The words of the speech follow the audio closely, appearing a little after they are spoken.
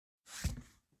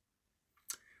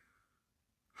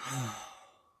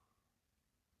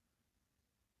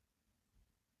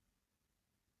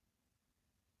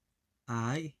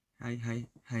하이 하이 하이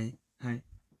하이 하이.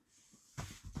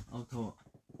 아우 더워.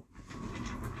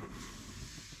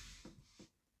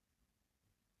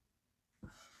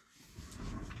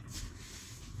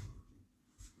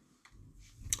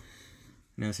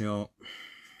 안녕하세요.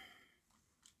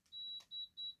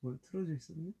 뭐 틀어져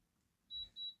있었네?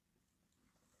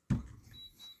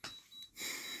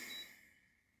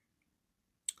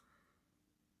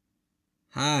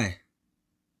 하이.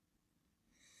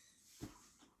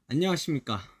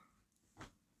 안녕하십니까.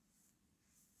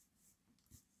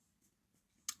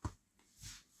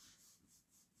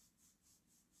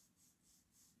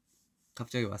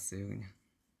 갑자기 왔어요 그냥.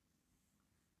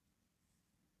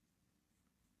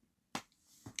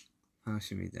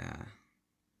 반갑습니다.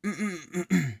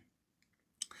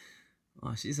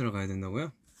 아, 씻으러 가야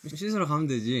된다고요? 씻으러 가면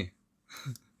되지.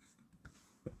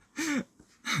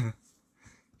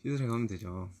 씻으러 가면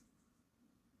되죠.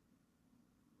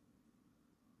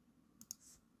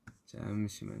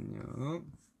 잠시만요.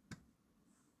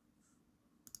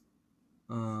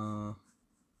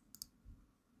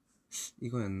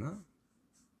 이거였나?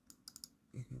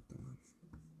 이거였던 것 같아.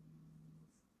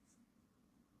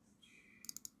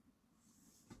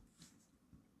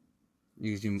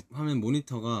 이게 지금 화면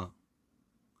모니터가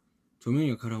조명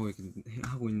역할을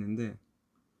하고 있는데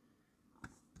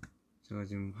제가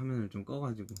지금 화면을 좀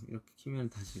꺼가지고 이렇게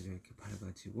키면 다시 이렇게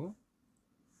밝아지고,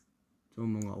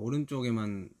 좀 뭔가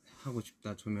오른쪽에만 하고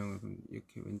싶다 조명을, 그럼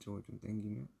이렇게 왼쪽을 좀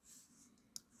당기면.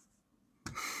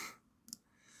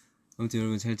 아무튼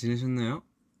여러분 잘 지내셨나요?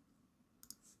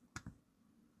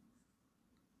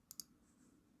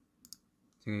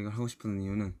 제가 이걸 하고 싶은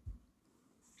이유는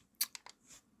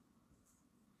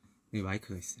여기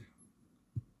마이크가 있어요.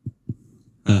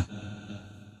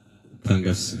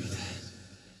 반갑습니다.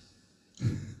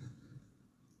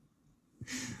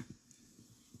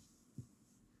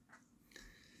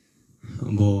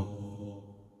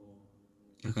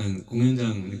 약간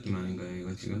공연장 느낌 아닌가요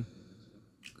이거 지금?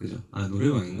 그죠? 아,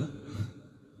 노래방인가?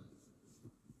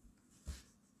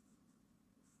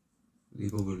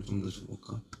 리버브를 좀 더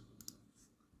줘볼까?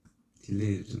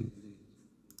 딜레이를 좀.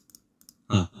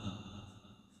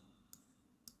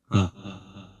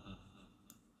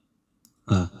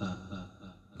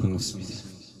 반갑습니다.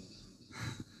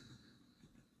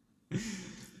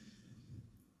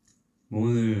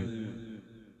 오늘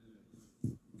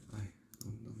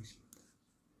너무 심하다.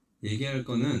 얘기할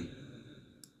거는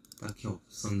딱히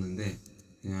없었는데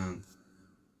그냥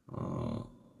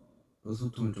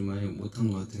소통을 좀 많이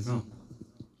못한 것 같아서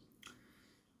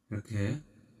이렇게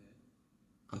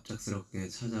갑작스럽게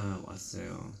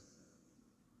찾아왔어요.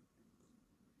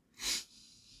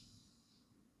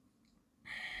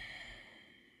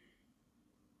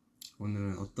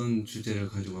 오늘은 어떤 주제를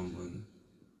가지고 한번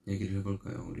얘기를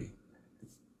해볼까요, 우리?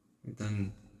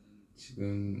 일단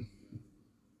지금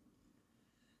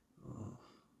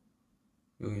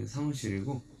여기는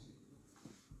사무실이고,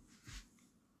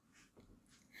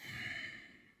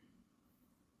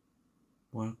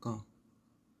 뭐 할까?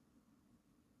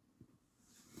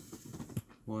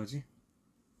 뭐 하지?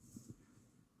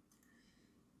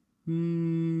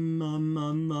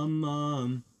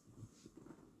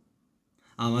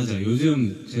 아, 맞아.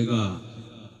 요즘 제가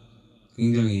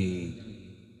굉장히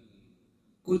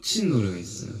꽂힌 노래가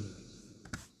있어요.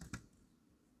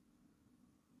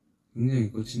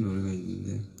 굉장히 꽂힌 노래가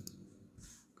있는데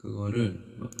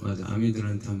그거를 맞아,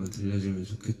 아미들한테 한번 들려주면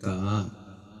좋겠다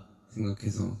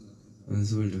생각해서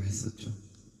연습을 좀 했었죠.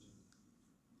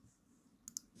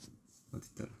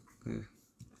 어딨더라?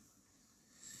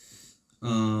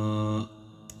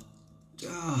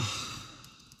 자,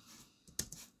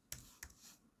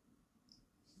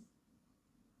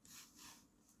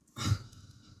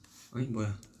 아니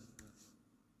뭐야?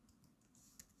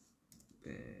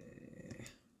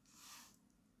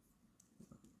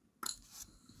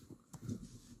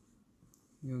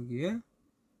 여기에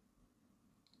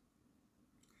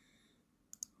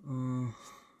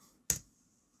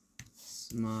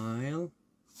Smile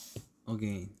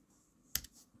Again,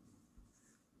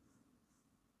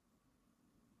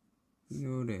 이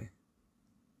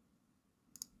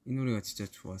노래가 진짜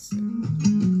좋았어요.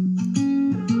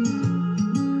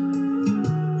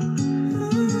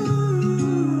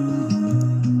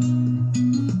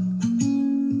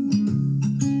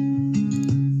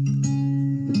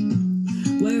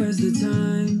 Where's the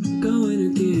time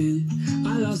going again?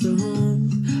 I lost a home,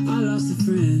 I lost a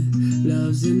friend.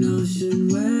 Love's an ocean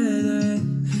whether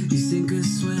you sink or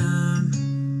swim.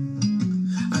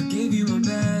 I gave you my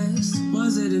best,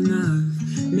 was it enough?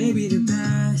 Maybe the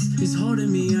best past is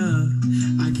holding me up.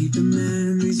 I keep the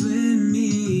memories with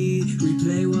me,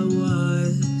 replay what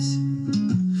was.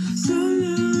 So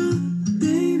now,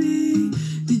 baby,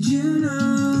 did you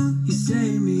know you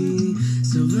saved me?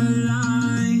 Silver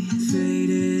line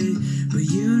faded, but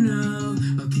you know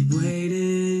I'll keep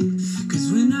waiting.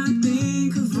 Cause when I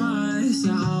think of us,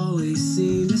 I always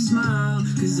seem to smile.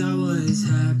 Cause I was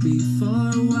happy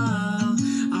for a while,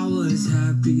 I was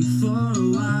happy for a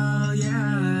while,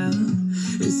 yeah.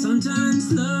 And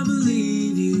sometimes love will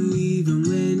leave you even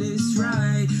when it's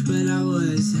right. But I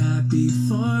was happy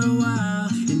for a while,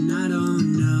 and I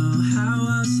don't know how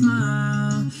I'll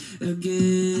smile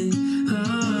again.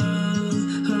 Oh,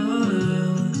 oh,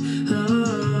 oh.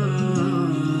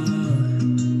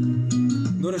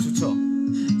 노래 좋죠?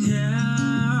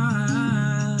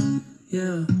 Yeah,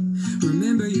 yeah.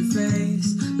 Remember your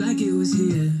face like it was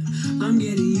here. I'm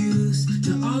getting used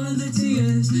to all of the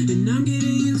tears, and I'm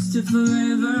getting used to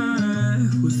forever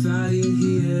without you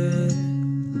here.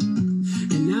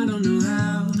 And I don't know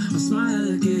how I'll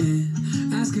smile again.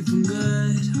 Ask if I'm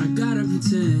good, I gotta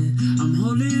pretend. I'm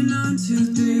holding on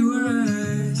to 3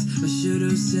 words I should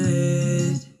have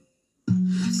said.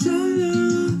 So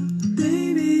long,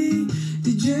 baby,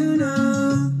 did you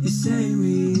know you saved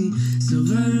me?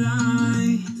 Silver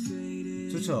line faded.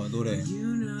 좋죠 노래.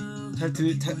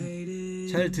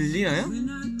 잘 들리나요? When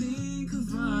I think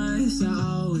of us, I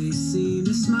always seem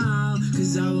to smile.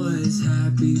 Cause I was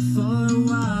happy for a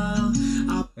while.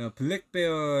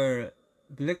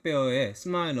 블랙베어의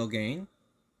Smile Again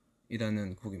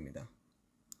이라는 곡입니다.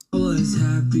 I was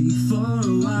happy for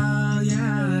a while,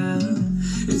 yeah.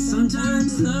 And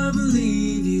sometimes love will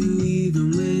leave you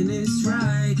even when it's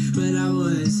right. But I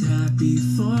was happy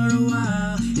for a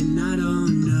while, and I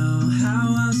don't know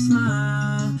how I'll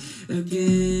smile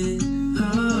again.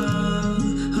 Oh,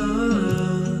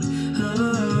 oh,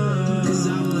 oh. Cause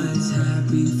I was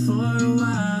happy for a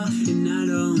while, and I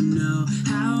don't know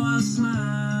how I'll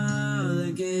smile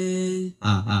again.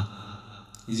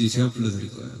 이제 제가 불러드릴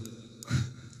거예요.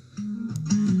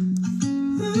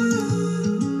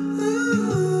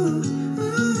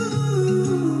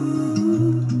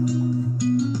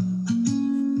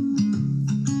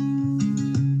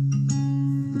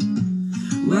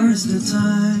 Where's the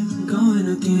time going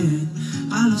again?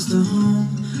 I lost a home,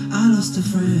 I lost a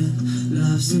friend.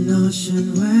 Love's an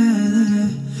ocean where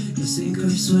you sink or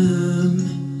swim.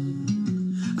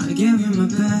 I gave you my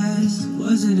best,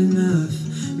 wasn't enough.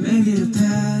 Maybe the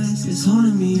past is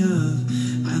holding me up.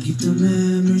 I keep the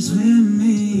memories with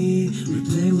me,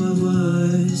 replay what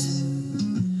was.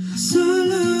 So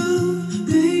long,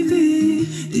 baby,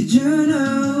 did you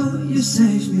know you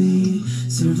saved me?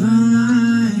 Silver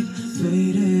line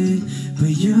faded,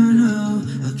 but you know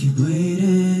I'll keep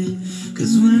waiting.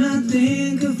 Cause when I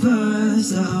think of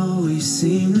us, I always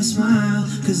seem to smile.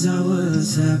 Cause I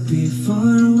was happy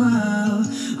for a while,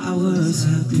 I was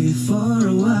happy for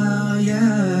a while,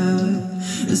 yeah.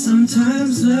 And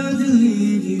sometimes love will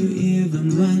leave you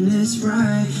even when it's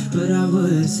right. But I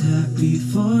was happy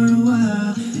for a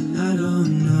while, and I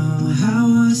don't know how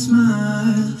I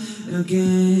smile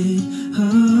again.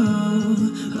 Oh,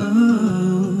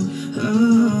 oh,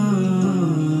 oh.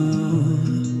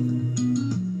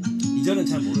 이절은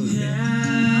잘 모르는데.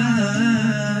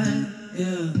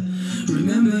 Yeah.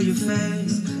 Remember your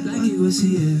face like it was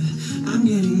here. I'm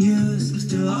getting used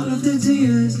to all of the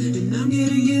tears, and I'm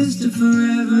getting used to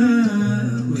forever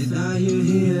without you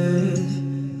here.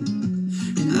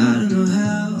 And I don't know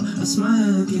how I'll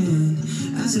smile again.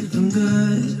 As if I'm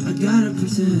good, I gotta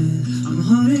pretend. I'm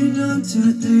holding on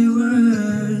to 3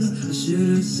 words I should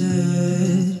have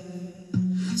said.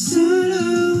 So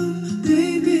long,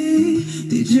 baby,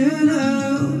 did you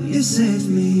know you saved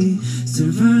me?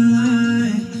 Silver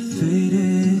line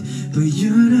faded, but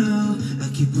you know I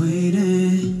keep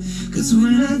waiting. Cause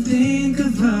when I think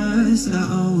of us, I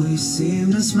always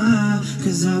seem to smile.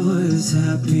 Cause I was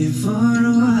happy for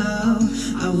a while,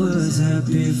 I was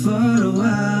happy for a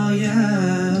while,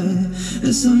 yeah.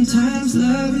 And sometimes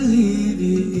love will leave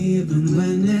you even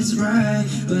when it's right.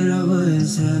 But I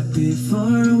was happy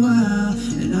for a while,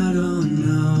 and I don't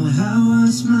know how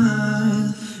I'll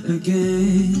smile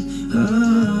again.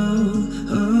 Oh,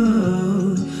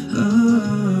 oh,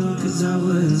 oh. Cause I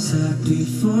was happy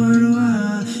for a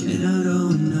while, and I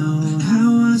don't know how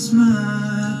I'll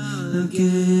smile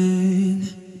again.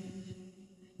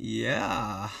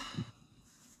 Yeah.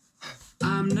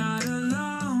 I'm not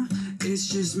alone, it's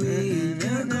just me and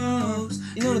your ghost.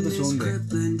 이 노래도 좋은데.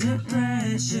 Crippling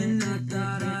depression, I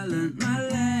thought I learned my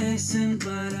lesson,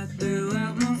 but I threw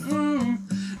out my phone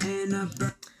and I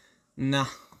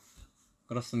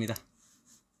그렇습니다.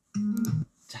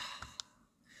 자,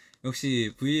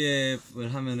 역시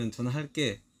V앱을 하면은 저는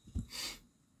할게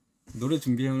노래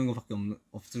준비하는 거밖에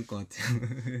없을 것 같아요.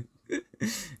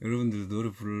 여러분들도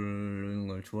노래 부르는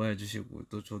걸 좋아해 주시고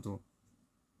또 저도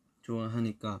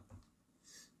좋아하니까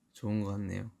좋은 것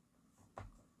같네요.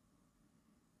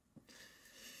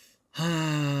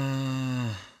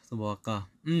 또 뭐 할까?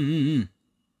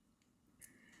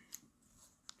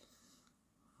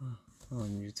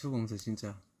 유튜브 검색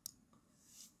진짜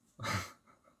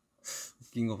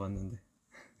웃긴 거 봤는데.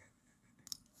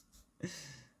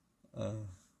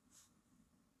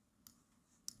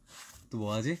 또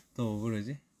뭐 하지? 또 뭐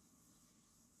부르지?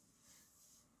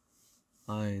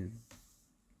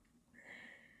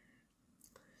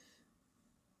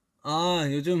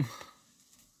 요즘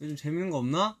재밌는 거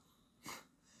없나?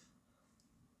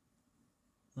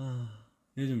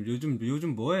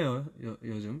 요즘 뭐해요?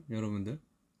 요즘 여러분들?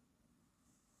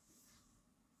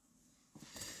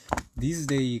 These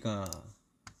day가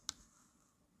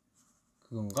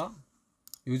그건가?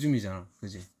 요즘이잖아,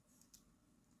 그지?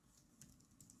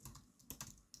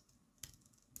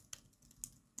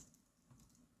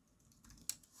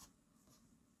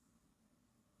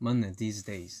 맞네, these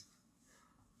days.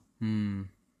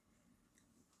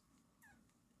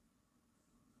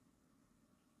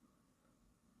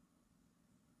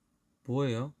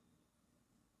 뭐예요?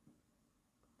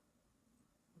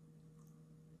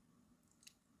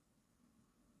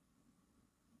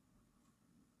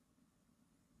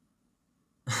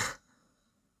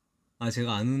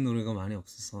 제가 아는 노래가 많이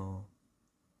없어서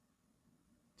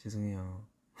죄송해요.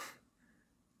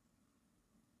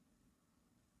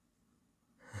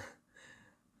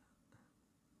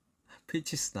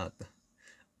 피치스 나왔다.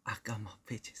 아까 뭐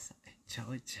피치스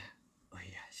저자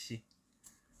어야시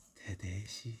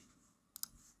대대시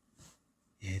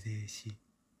예대시.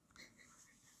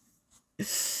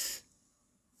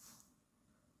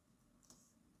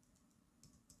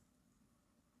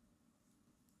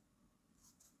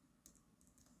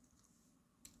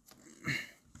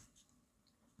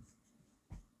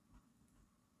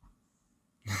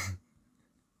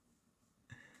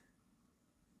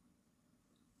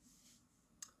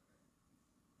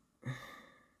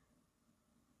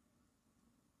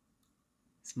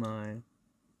 스마일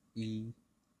이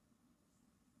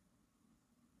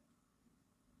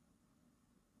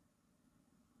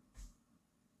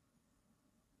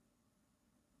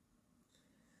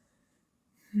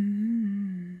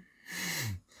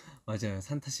맞아요.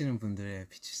 산 타시는 분들의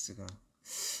피치스가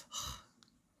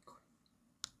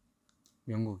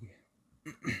명곡이에요.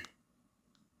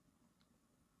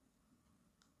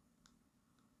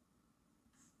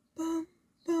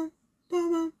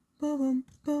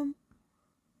 빰빰빰빰빰빰.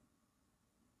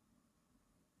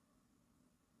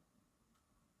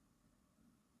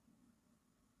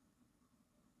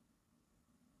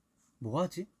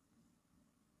 뭐하지?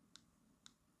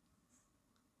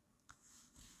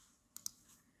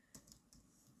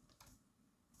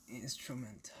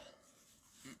 인스트루멘탈.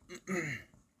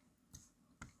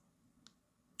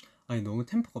 아니 너무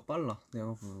템포가 빨라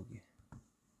내가 부르기.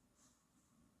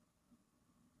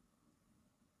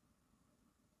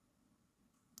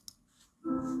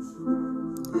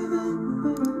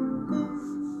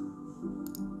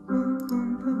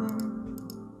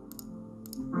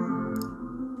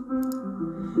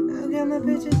 I got my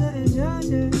bitches out in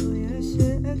Georgia. Oh yeah,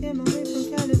 shit. I get my weed from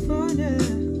California.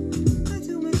 I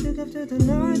took my chick up to the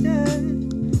northern.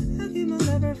 I get my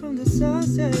lover from the south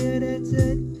side. Yeah, that's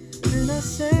it. And I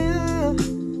say, oh,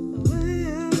 the way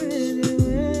I really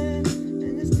went,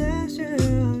 and the texture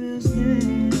of your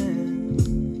skin,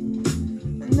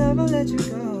 I never let you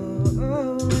go.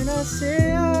 Oh, and I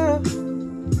say, oh,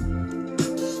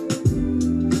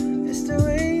 it's the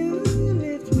way you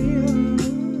lift me up.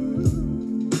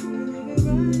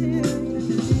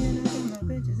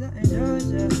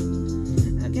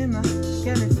 I get my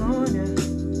California. I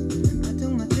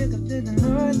took my chick up to the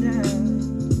north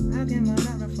now. I get my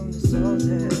lover from the south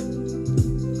now.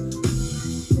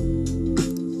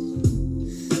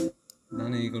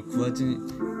 나는 이걸 구하지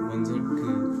뭔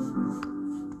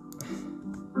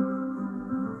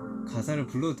가사를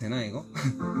불러도 되나 이거?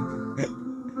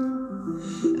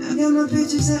 I got my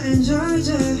pictures out in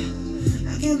Georgia.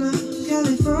 I get my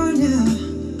California.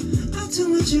 I took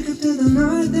my chick up to the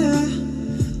north there.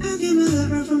 I get my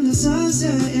lover from the south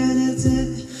side, yeah, that's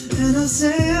it. And I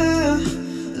say, oh,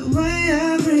 the way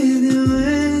I breathe you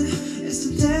in, it's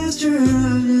the texture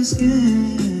of your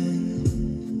skin.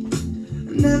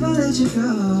 I never let you go,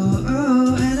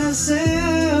 oh, and I say,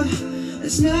 oh,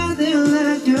 it's nothing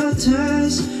like your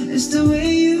touch. It's the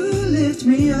way you lift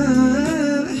me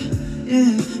up,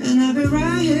 yeah. And I'll be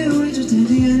right here with you till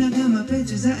the end. I got my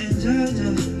pictures out in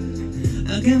Georgia.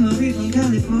 I get my weed from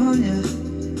California.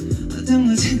 어떤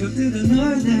거 제법 뜯어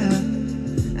넣을 때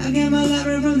I get my light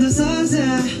right from the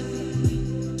sunset.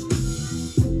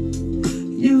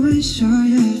 You ain't sure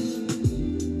yet,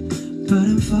 but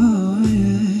I'm for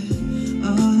it.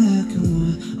 All I can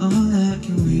want, all I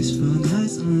can wish for.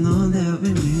 Nights alone that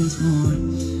we miss more.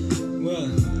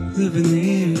 What?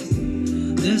 Souvenirs.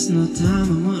 There's no time,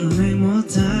 I wanna make more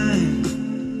time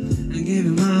and give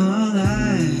you my whole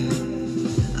life.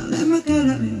 I let my girl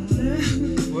let me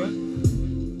what?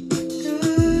 Good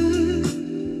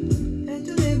and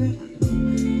to live it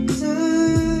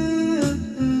time.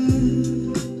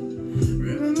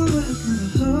 Remember when I could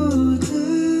hold you.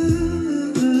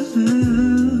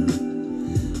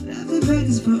 After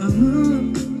practice for a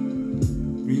month.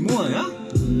 리모아야?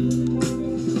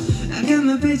 I got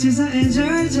my pictures out in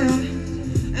Georgia.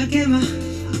 I get my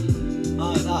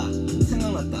나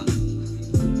생각났다.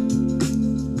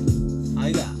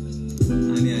 아니다.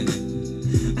 아니.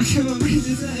 I get my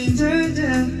pictures out in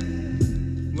Georgia.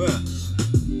 뭐야?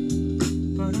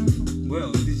 뭐야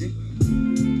어디지?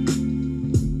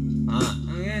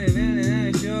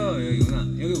 여기구나.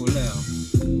 여기 몰라요.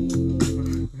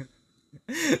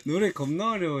 노래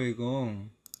겁나 어려워 이거.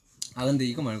 근데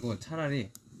이거 말고 차라리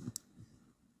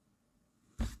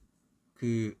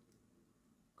그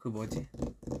뭐지?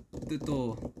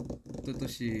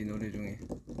 뜨또씨 노래 중에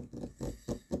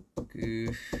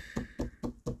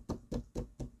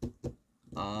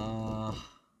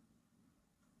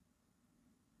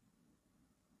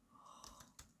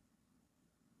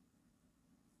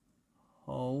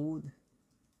hold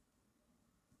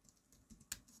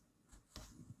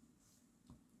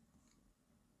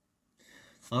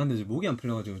근데 이제 목이 안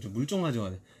풀려가지고 좀 물 좀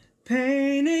가져와야 돼.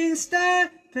 Painting star,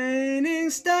 painting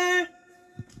star.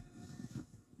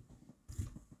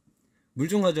 물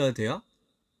좀 가져와도 돼요?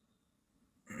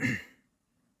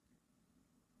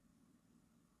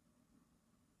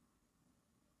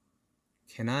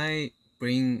 Can I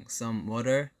bring some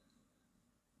water?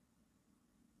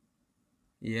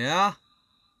 Yeah?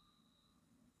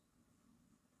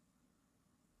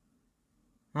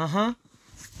 아하.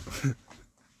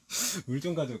 물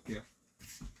좀 가져올게요.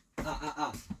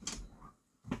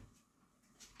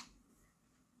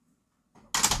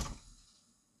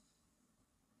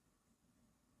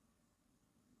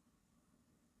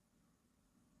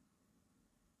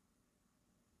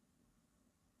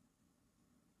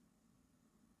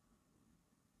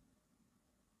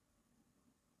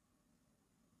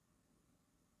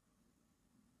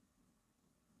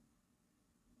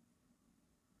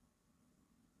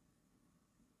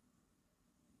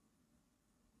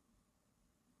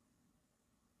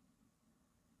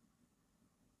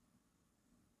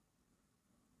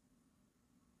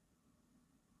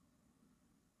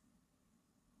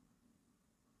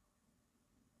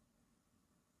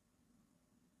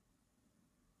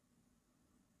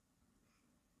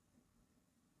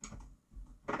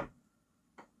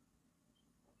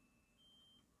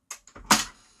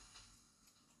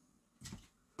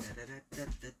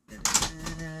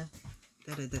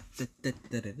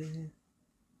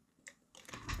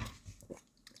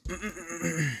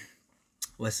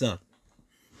 What's up?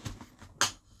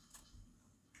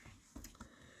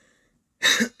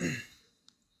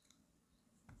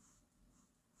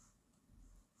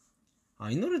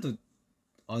 이 노래도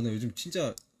나 요즘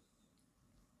진짜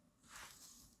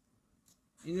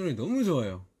이 노래 너무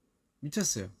좋아요.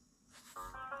 미쳤어요.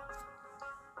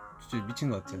 진짜 미친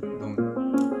것 같아요. 너무.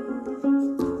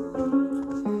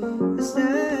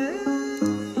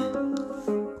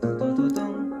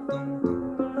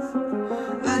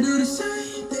 I do the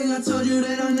same thing. I told you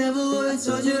that I never would.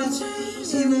 Told you I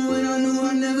changed, even when I knew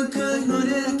I never could. Know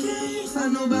that I can't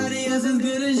find nobody else as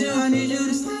good as you. I need you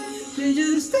to stay. Need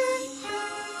you to stay.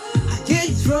 I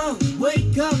get drunk,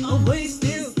 wake up, I'm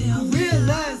wasted. I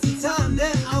realize the time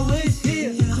that I waste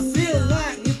here. I feel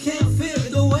like you can't feel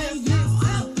the way I feel.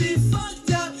 I'll be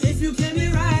fucked up if you can't be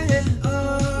right here.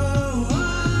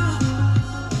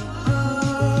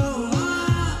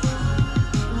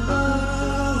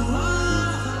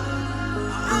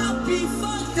 I'll be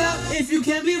fucked up if you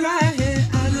can't be right here.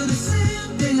 I do the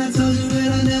same thing. I told you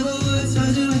that I never would.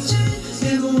 Told you I changed,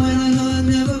 even when I know I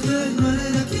never could. Know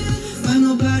that I can't find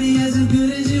nobody as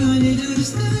good as you. I need you to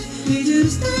stay. Need you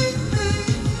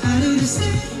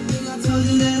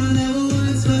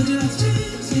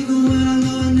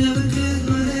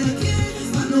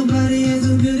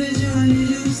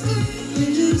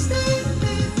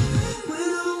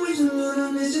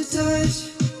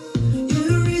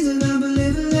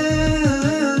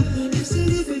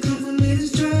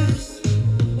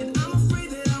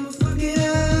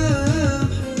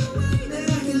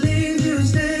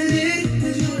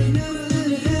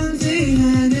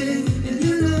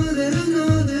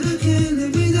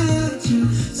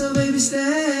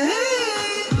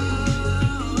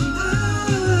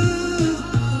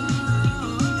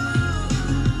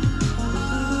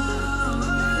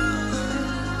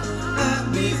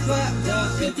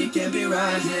if you can't be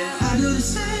right, yeah. I do the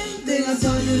same thing. I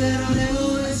told you that I never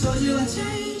would. I told you I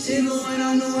changed, even when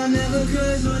I knew I never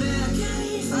could. Know that I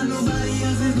can't find nobody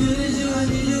else as good as you. I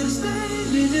need you to stay,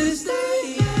 need you to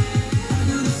stay. I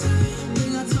do the same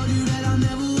thing. I told you that I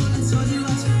never would. I told you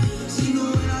I changed,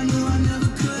 even when I knew I never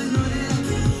could. Know that I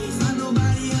can't find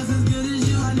nobody else as good as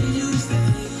you. I need you to stay,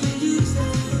 need you to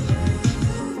stay.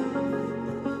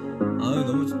 아유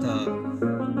너무 좋다.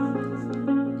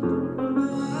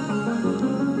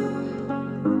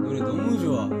 노래 너무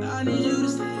좋아. I need you to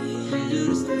stay, need you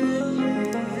to stay.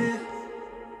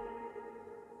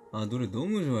 아 노래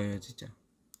너무 좋아요 진짜.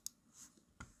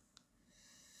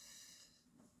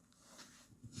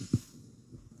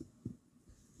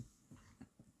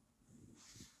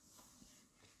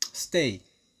 Stay.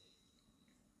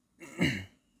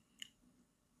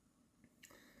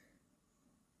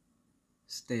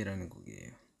 Stay라는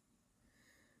곡이에요.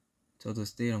 저도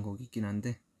Stay라는 곡이 있긴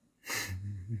한데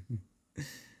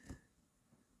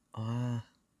아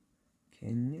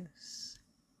Can you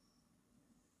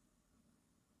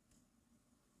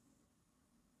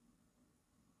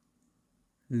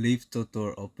leave the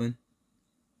door open?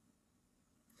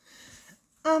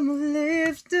 I'ma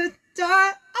leave the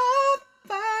door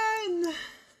open.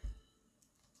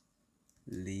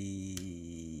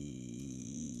 Leave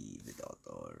the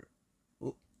door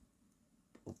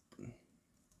open.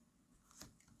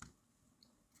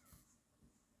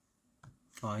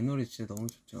 아, 이 노래 진짜 너무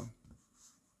좋죠.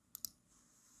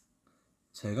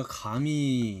 제가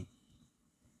감히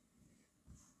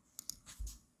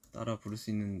따라 부를 수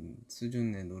있는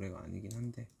수준의 노래가 아니긴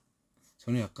한데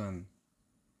저는 약간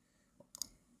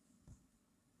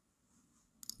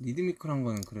리드미컬한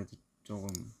거는 그래도 조금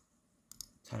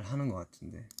잘 하는 것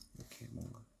같은데 이렇게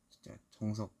뭔가 진짜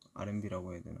정석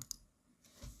R&B라고 해야 되나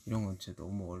이런 건 진짜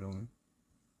너무 어려운.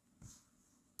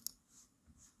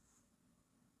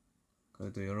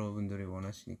 그래도 여러분들이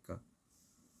원하시니까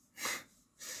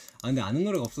아 근데 아는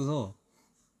노래가 없어서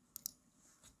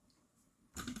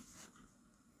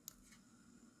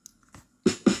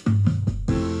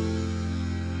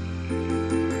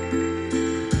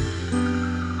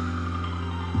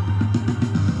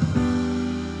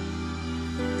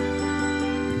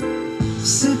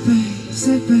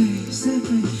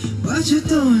Sippy, what you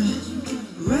doing?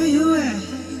 Where you at?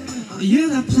 Oh, you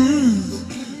got plans?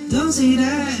 Don't see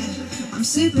that. I'm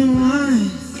sipping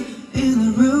wine in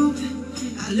the room.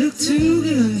 I look too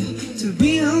good to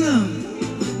be alone.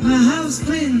 My house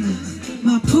clean,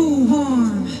 my pool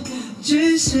warm.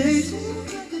 Just shake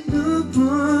like a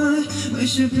newborn. We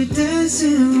should be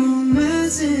dancing,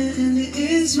 romancing in the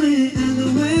east wind and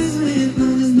the west wind.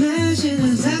 When this magic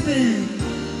has happened.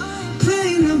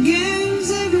 Playing no games,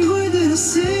 every word that I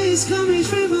say is coming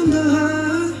straight from the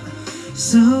heart.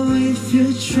 So if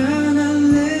you're trying to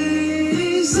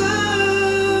laser,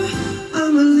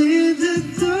 I'ma leave the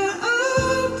door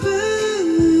open.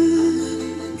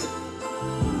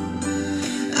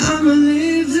 I'ma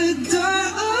leave the door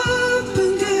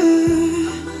open,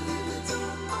 girl.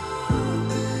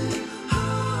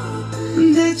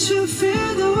 That you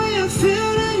feel the way I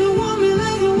feel, and you want me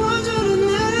like I want you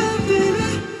tonight, baby.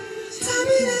 Tell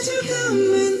me that you're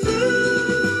coming through.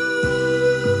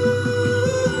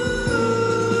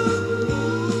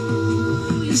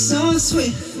 You're so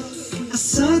sweet, I'm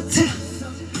so tough.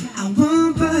 I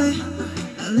won't bite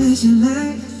unless you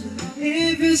like.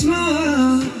 If it's more, I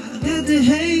got the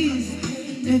haze.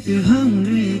 If you're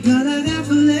hungry, girl, I got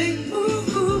filet. Ooh,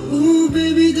 ooh, ooh,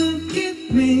 baby, don't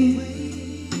get me.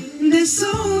 There's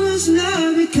so much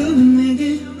love we could make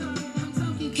it.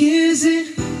 Kiss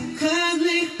it,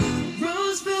 cuddly.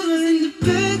 Rose petal in the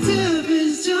bathtub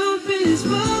is jumping, it's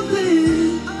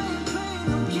bubbling.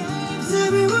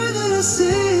 Every word that I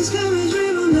say is coming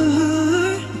straight from the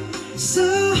heart.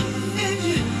 So if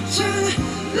you're trying to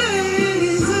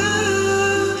lace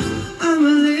up, I'ma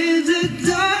leave the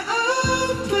door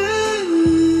open.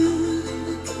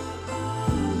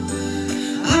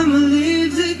 I'ma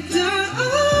leave the door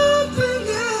open,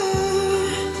 girl.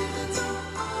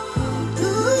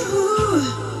 Ooh,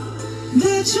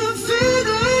 that you feel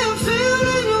the way I feel,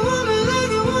 and you want me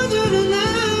like I want you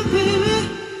tonight, baby.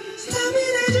 Tell me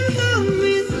that you got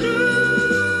me through.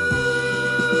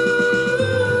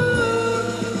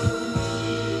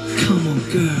 Come on,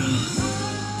 girl.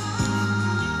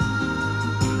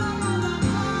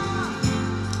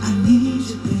 I need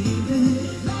you, baby.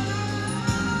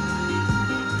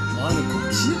 아 근데 곡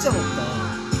진짜 높다.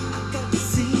 I got to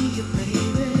see you,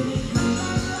 baby.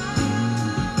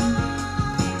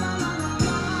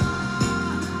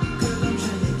 Girl, I'm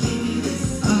trying to give you this.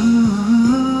 Oh,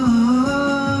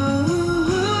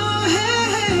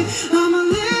 hey, I'ma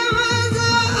leave my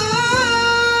door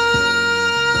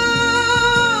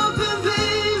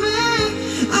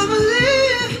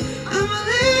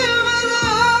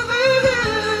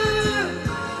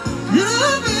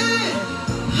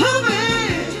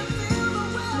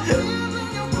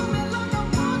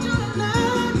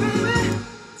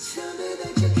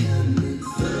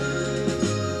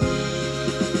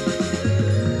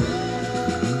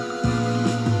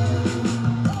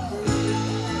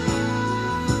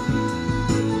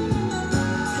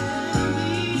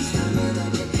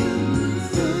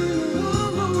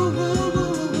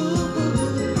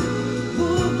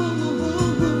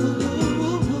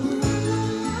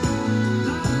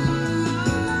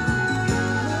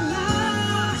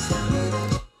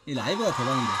라이브가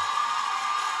대박인데.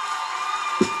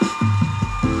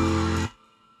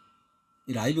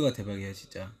 이 라이브가 대박이야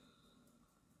진짜.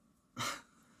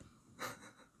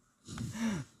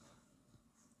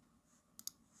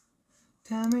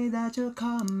 Tell me that you're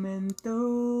coming through.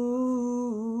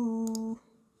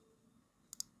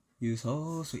 You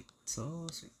so sweet, so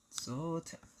sweet, so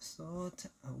tight, so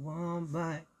tight. One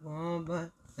bite,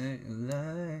 let you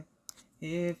like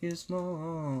if you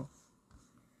smoke.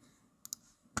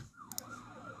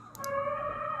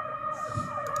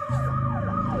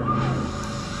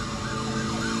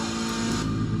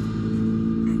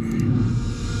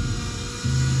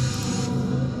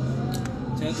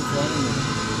 제가 또 좋아하는 노래.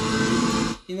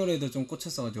 이 노래도 좀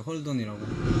꽂혔어가지고 홀돈이라고.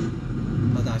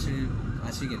 다들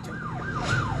아시겠죠?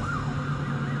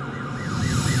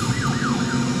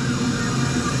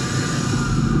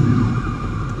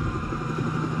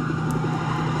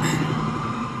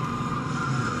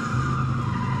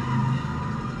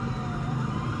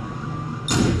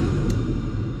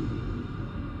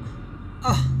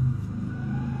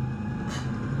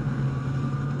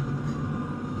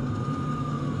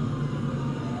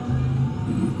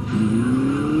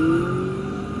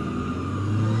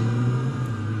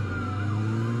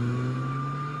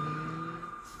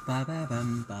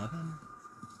 빠바밤 빠밤.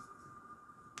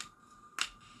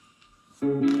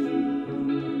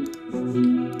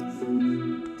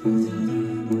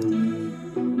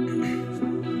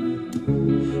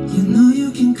 You know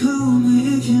you can call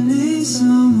me if you need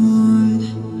someone.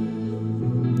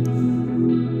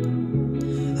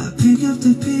 I pick up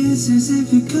the pieces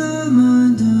if you come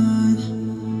undone.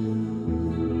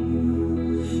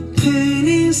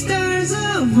 Painting stars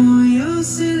up on your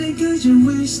ceiling, 'cause you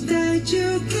wish that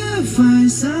you could find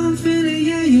something.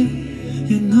 Yeah,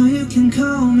 you know you can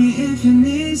call me if you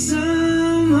need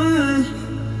someone.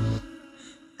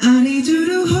 I need you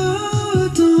to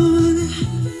hold on.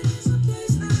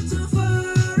 Someplace not too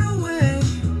far away.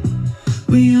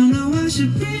 We all know I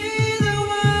should be the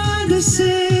one to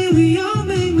say we all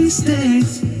make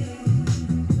mistakes.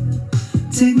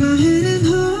 Take my hand and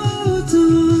hold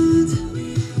on.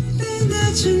 Think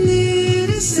that you need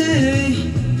to say,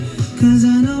 'cause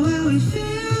I know how it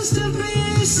feels to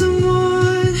be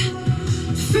someone.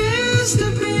 Feels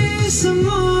to be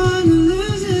someone who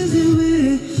loses their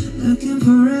way. Looking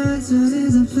for answers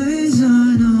is a place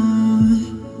unknown.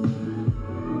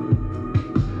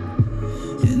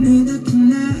 You need the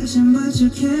connection, but you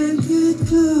can't get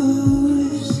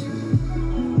close.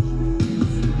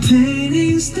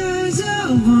 Painting stars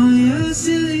up on your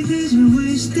ceiling, 'cause you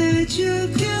wish that you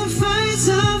can find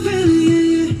something.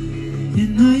 Yeah, you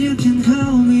know you can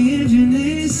call me if you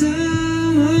need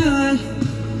someone.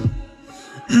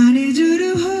 I need you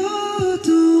to hold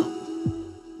on.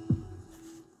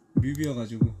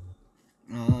 뮤비여가지고.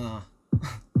 아.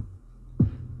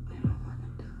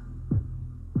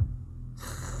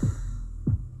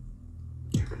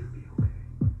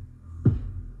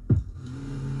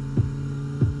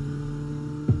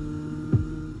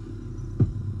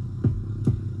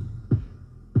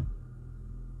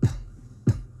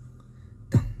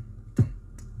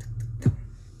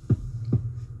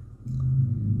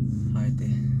 할 때.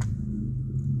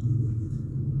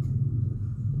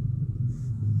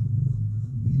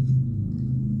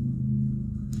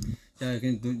 자,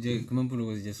 그냥 이제 그만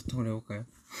부르고 이제 소통을 해볼까요?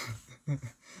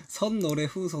 선 노래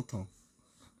후 소통.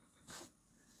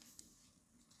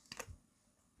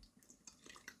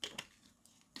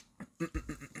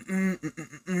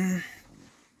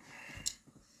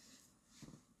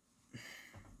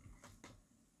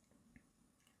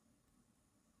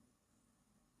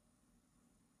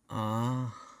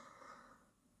 아.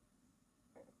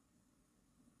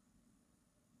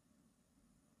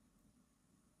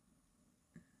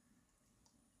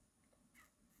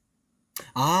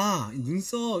 아,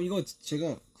 눈썹 이거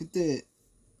제가 그때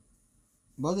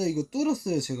맞아 이거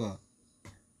뚫었어요. 제가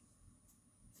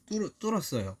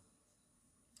뚫었어요.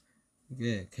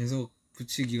 이게 계속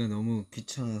붙이기가 너무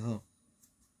귀찮아서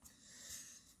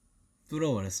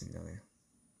뚫어버렸습니다. 네.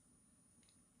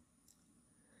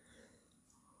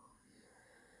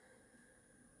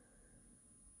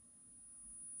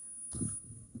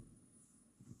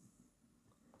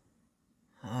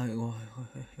 아이고.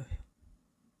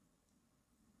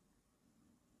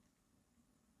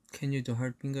 Can you do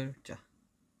hard finger? 자.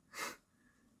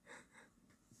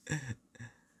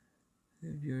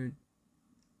 You're...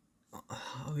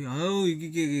 아우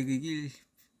이게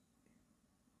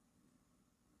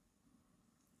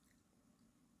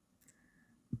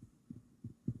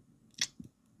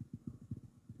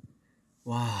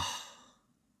와.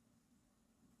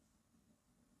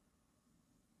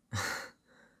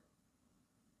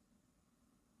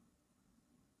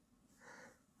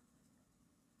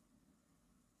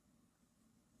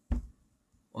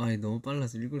 아이 너무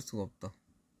빨라서 읽을 수가 없다.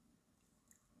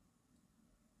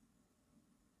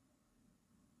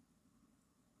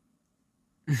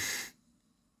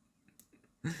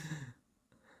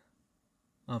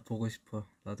 아 보고 싶어.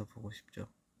 나도 보고 싶죠.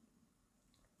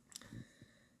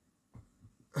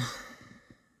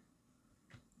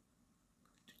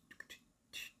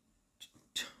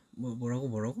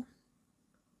 뭐라고?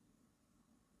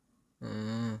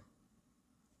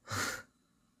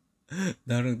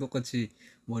 나랑 똑같이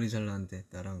머리 잘랐는데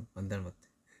나랑 안 닮았대.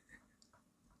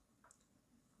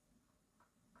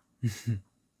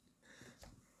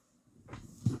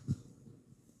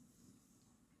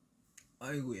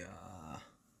 아이고야.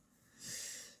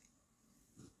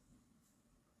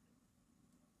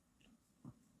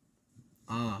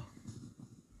 아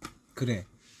그래.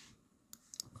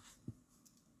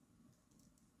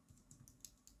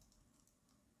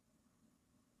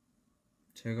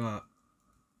 제가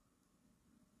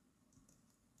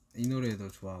이 노래도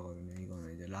좋아하거든요.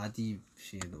 이거는 이제 라디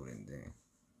씨의 노래인데,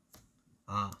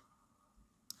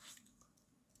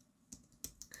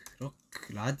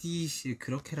 라디 씨의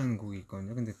그렇게라는 곡이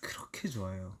있거든요. 근데 그렇게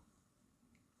좋아요.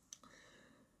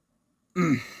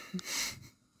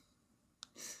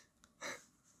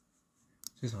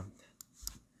 죄송합니다.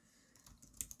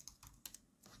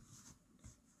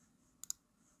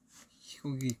 이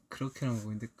곡이 그렇게라는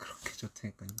곡인데 그렇게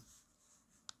좋다니까요.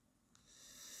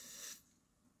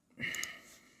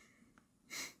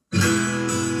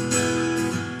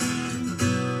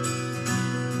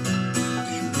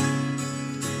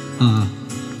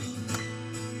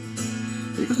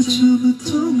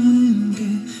 이것저것 많은 게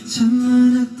참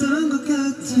많았던 것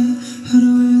같아.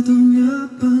 하루에도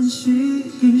몇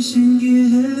번씩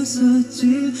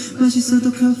신기했었지.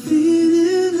 맛있어도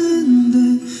커피는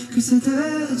안돼. 글쎄 다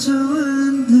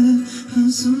좋았는데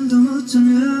한숨도 못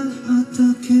자면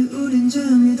어떻게 우린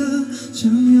잠이 더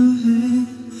중요해.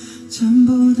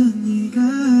 잠보다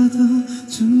네가 더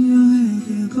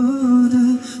중요해. 그보다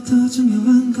더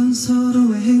중요한 건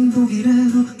서로의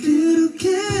행복이라고.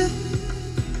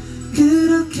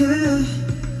 그렇게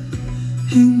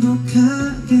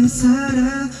행복하게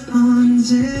살아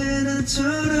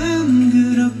언제나처럼.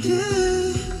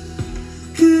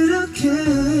 그렇게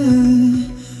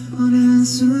어느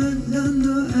한순간도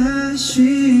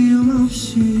아쉬움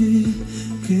없이.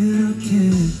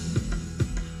 그렇게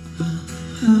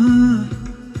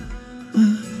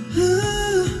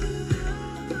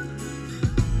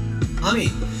아미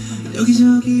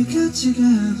여기저기 같이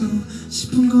가고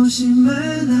싶은 곳이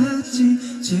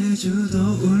많았지. 제주도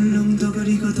울릉도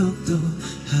그리고 독도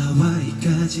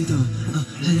하와이까지도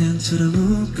한양처럼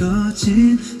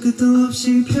묶어진 끝도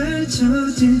없이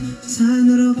펼쳐진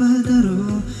산으로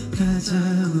바다로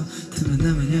가자고 두 번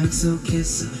남은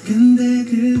약속했어. 근데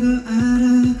그거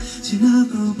알아?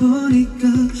 지나고 보니까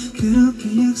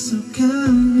그렇게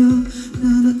약속하며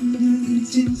나는 늘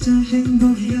진짜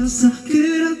행복이었어.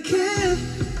 그렇게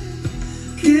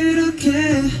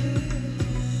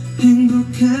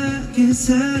행복하게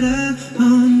살아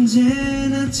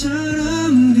언제나처럼.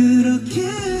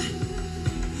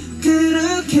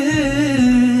 그렇게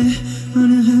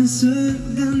어느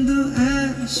한순간도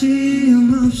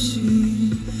아쉬움 없이.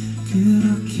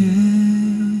 그렇게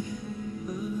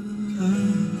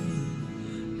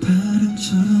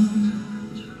바람처럼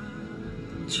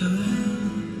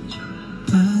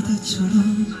바다처럼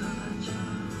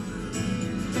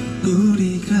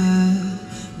우리가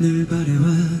늘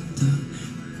바래왔던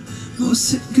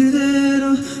모습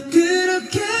그대로.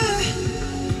 그렇게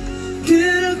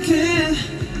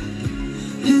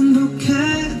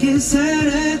행복하게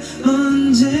살아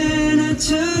언제나처럼.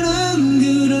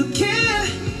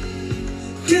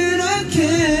 그렇게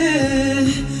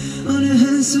어느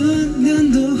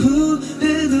한순간도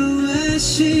후회도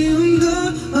아쉬움도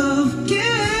없게.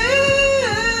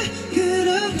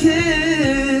 그렇게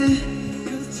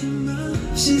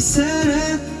거침없이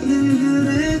살아 늘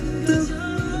그랬던.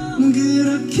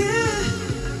 그렇게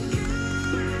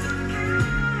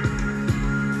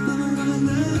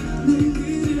늘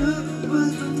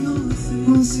그려왔던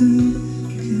모습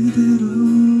그대로.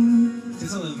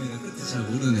 죄송합니다. 끝에 잘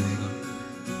모르네 내가.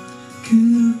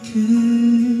 그렇게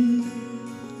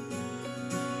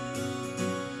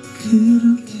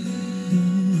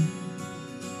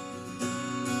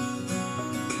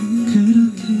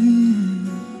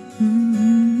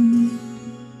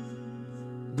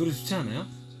노래 좋지 않아요?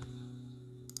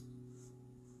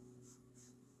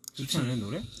 좋지 않아요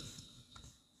노래?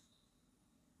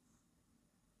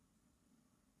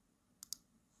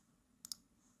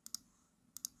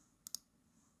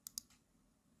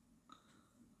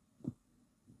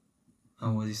 아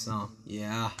어딨어?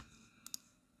 Yeah.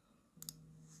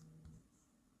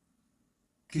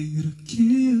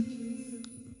 그렇게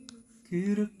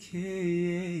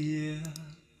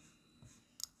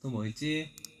또 뭐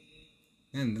있지?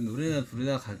 그냥 노래나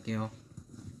부르다가 갈게요.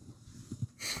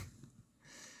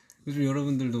 요즘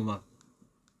여러분들도 막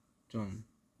좀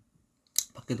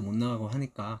밖에도 못 나가고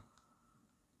하니까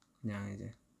그냥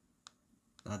이제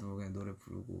나도 그냥 노래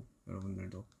부르고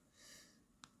여러분들도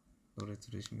노래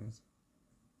들으시면서.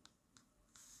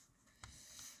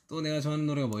 또 내가 좋아하는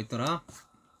노래가 뭐 있더라?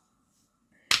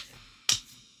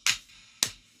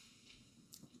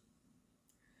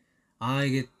 아,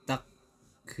 이게 딱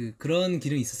그런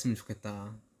기능이 있었으면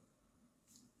좋겠다.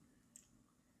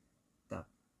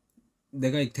 딱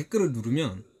내가 이 댓글을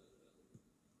누르면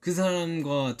그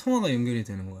사람과 통화가 연결이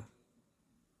되는 거야.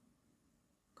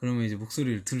 그러면 이제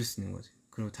목소리를 들을 수 있는 거지.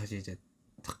 그리고 다시 이제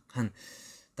딱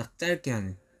짧게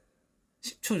한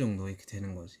 10초 정도 이렇게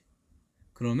되는 거지.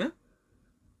 그러면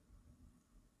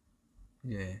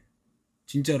이제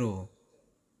진짜로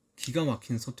기가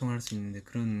막힌 소통을 할 수 있는데,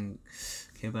 그런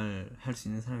개발할 수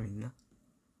있는 사람이 있나?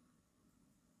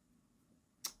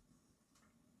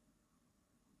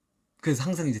 그래서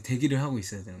항상 이제 대기를 하고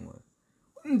있어야 되는 거예요.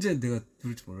 언제 내가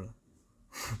누를지 몰라.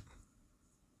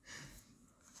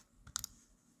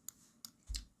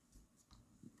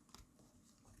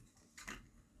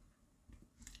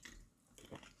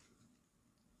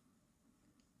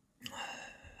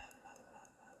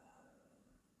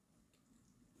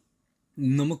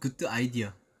 너무 굿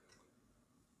아이디어.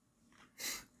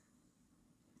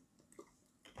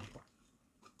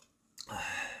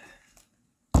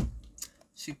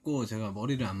 씻고 제가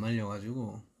머리를 안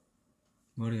말려가지고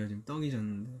머리가 지금 떡이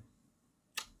졌는데,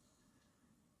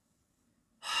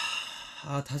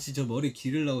 다시 저 머리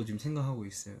기르려고 지금 생각하고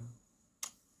있어요.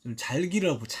 좀 잘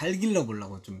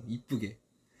길러보려고, 좀 이쁘게.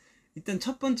 일단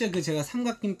첫 번째 제가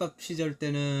삼각김밥 시절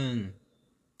때는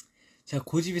제가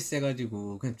고집이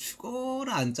세가지고 그냥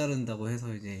죽어라 안 자른다고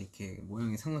해서 이제 이렇게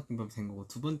모양이 삼각김밥이 된 거고,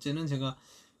 두 번째는 제가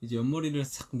이제 옆머리를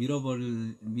싹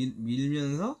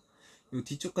밀면서 요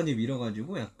뒤쪽까지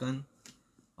밀어가지고 약간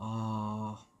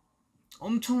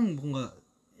엄청 뭔가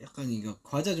약간 이거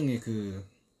과자 중에 그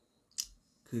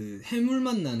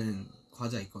해물맛 나는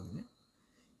과자 있거든요.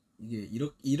 이게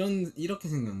이렇게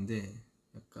생겼는데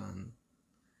약간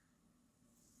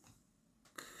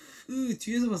그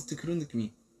뒤에서 봤을 때 그런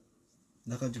느낌이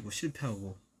나가지고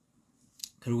실패하고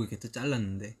결국 이렇게 또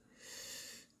잘랐는데,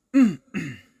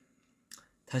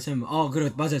 다시 한번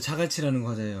그래 맞아요, 자갈치라는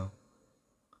과자예요.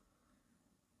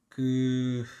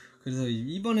 그래서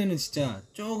이번에는 진짜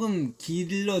조금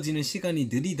길러지는 시간이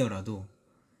느리더라도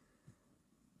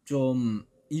좀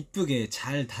이쁘게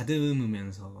잘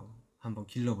다듬으면서 한번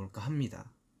길러볼까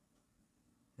합니다.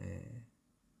 네.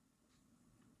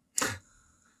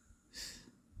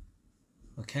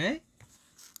 오케이?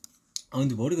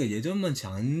 근데 머리가 예전만치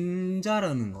안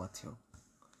자라는 것 같아요.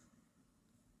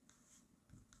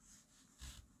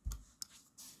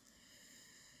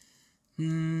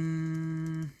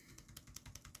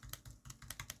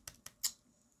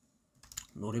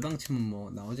 노래방 치면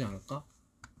뭐 나오지 않을까?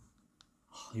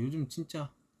 요즘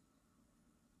진짜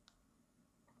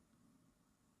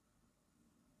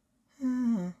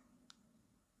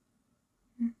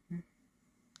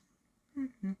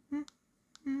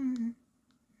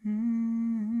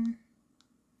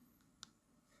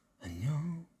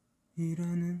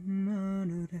안녕이라는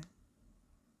말을 해.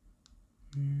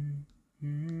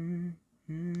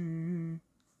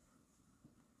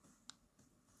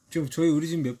 지금 우리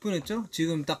지금 몇 분 했죠?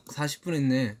 지금 딱 40분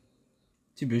했네.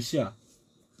 지금 몇 시야?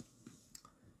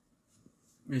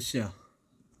 몇 시야?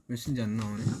 몇 시인지 안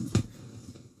나오네.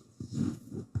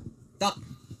 딱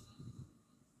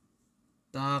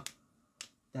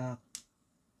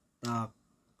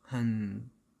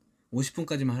한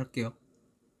 50분까지만 할게요.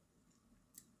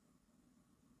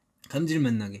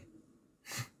 감질맛 나게.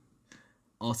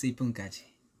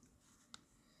 2분까지.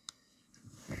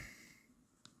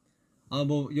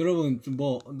 뭐 여러분 좀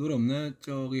뭐 노래 없나요?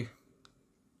 저기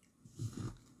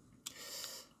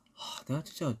내가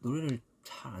진짜 노래를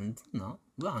잘 안 듣나?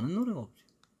 왜 아는 노래가 없지?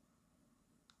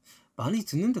 많이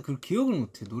듣는데 그걸 기억을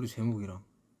못해. 노래 제목이랑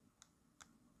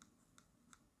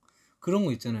그런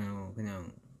거 있잖아요.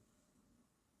 그냥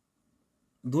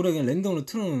노래 그냥 랜덤으로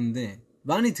틀어놓는데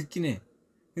많이 듣긴 해.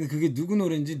 근데 그게 누구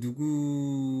노래인지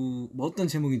뭐 어떤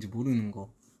제목인지 모르는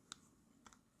거.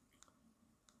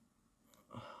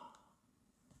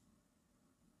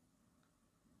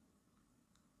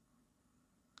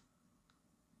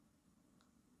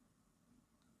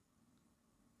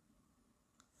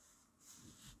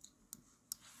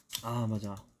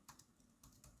 맞아.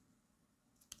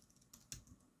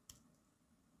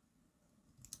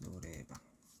 노래방.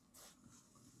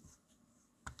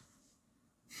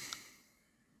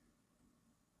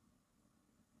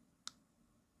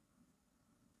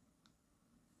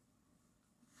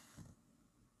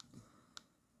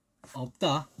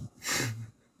 없다.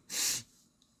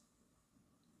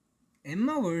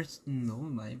 엠마 월스 너무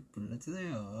많이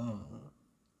불러주세요.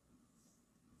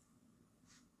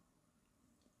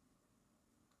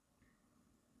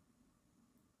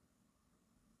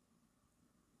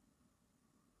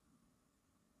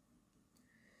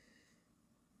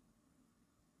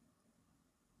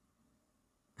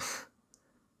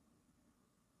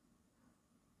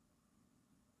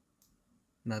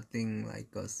 Nothing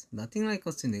like us. Nothing like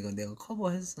us 내가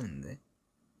커버했었는데.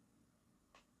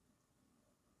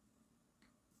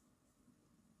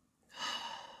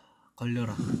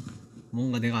 걸려라.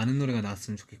 뭔가 내가 아는 노래가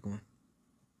나왔으면 좋겠구만.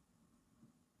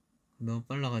 너무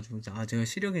빨라가지고 제가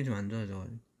시력이 좀 안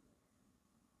좋아져가지고.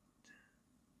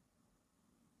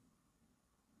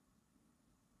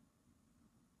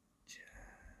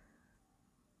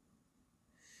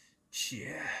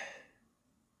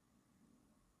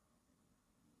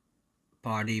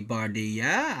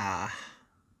 바디야.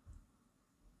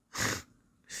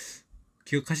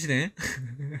 기억하시네?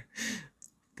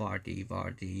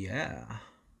 바디야.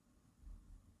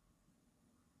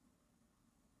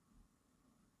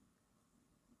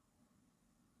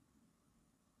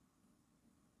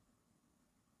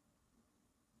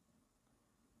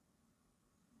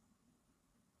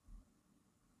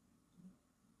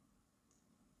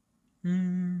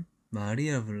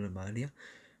 마리아 불러. 마리아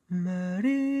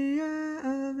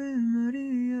아베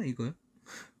마리아 이거요?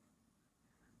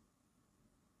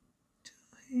 저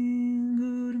흰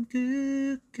구름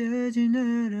끝까지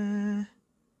날아.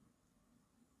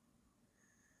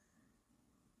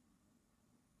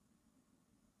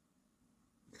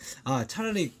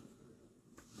 차라리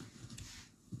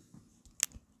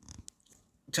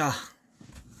자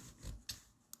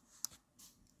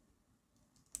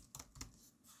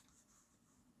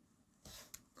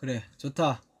그래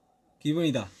좋다.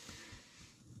 기분이다.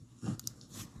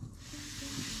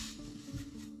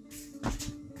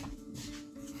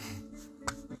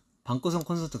 방구석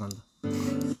콘서트 간다.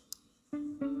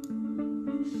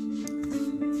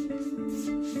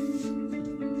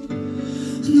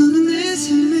 너는 내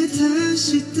삶에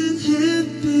다시 뜬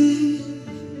햇빛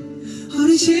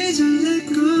어린 시절 내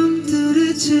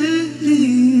꿈들의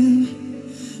재림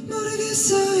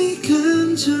모르겠어 이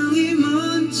감정이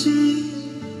뭔지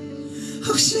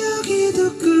혹시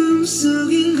여기도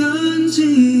꿈속인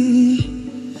건지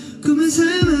꿈은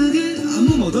사막에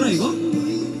안무 뭐더라 이거?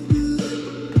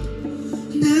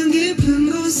 난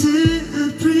깊은 곳에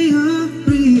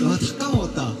아프리오리 다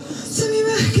까먹었다. 숨이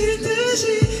막힐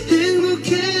듯이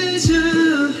행복해져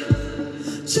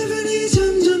주변이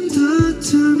점점 더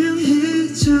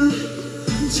투명해져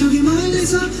저기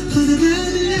멀리서 바다가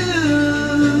들려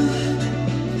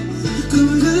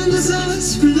꿈을 건너서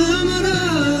숲을 너머로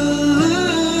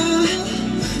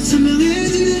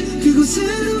선명해지는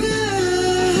그곳으로 가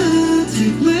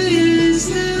Take my hands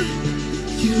now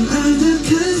You are the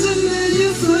kind of man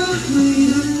you fall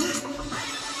with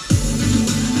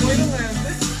뭐 이런 거였는데?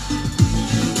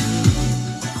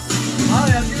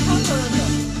 야 지금 상관없다.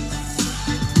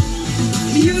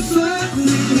 You fall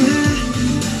with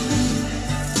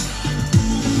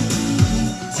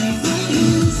Take my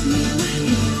hands now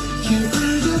You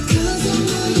are the kind of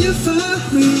man you fall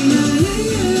with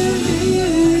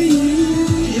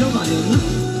이런 거 아니었나?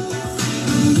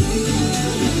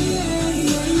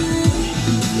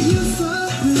 You fall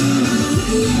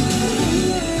with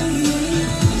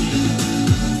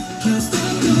Can't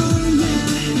stop going now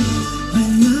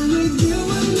When I'm with you I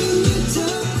need you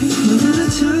talking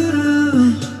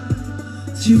너만처럼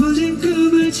지워진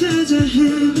꿈을 찾아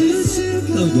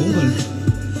헤매슬까 너무 갈래.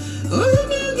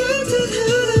 운명 같은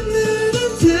하늘은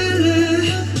달라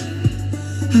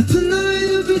아픈 너의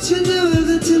눈빛에 나와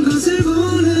같은 것을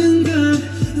보는 걸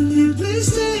You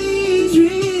please stay in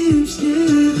dreams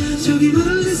yeah. 저기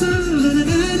멀리서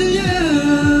바다가 들려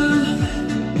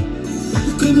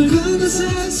꿈을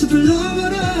건너서 숲을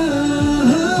넘어라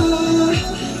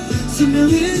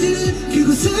선명해지는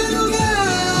그곳으로 가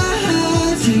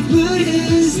Take my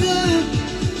hands now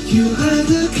You are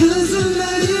the cause of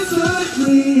my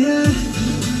euphoria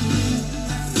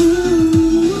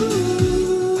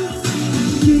Ooh,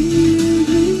 yeah,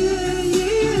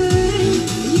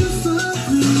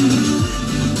 euphoria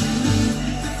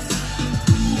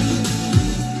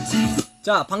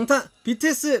자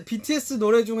BTS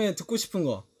노래 중에 듣고 싶은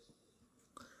거.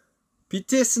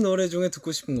 BTS 노래 중에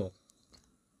듣고 싶은 거.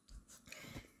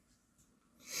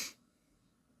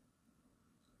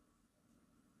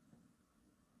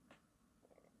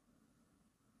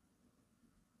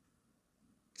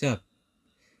 자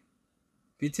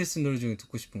BTS 노래 중에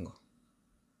듣고 싶은 거.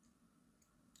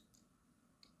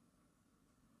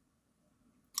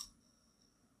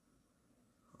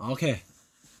 오케이.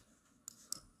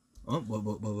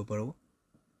 뭐라고?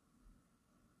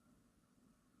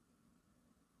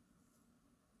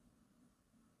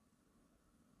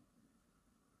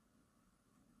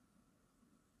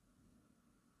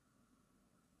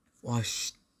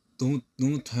 와씨,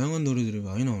 너무 다양한 노래들이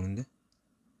많이 나오는데?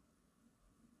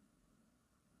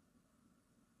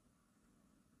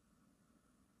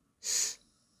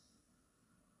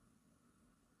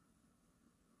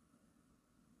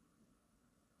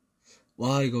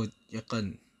 와, 이거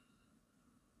약간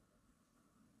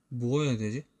뭐 해야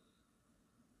되지?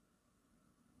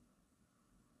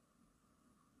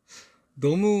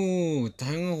 너무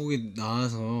다양한 곡이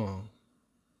나와서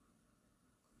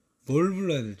뭘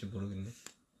불러야 될지 모르겠네.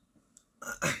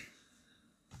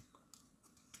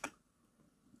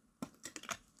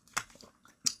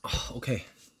 오케이.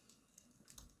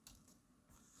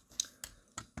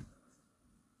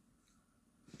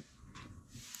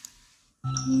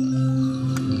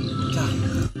 자,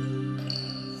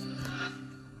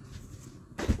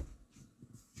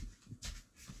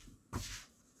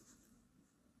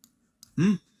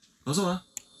 어서와.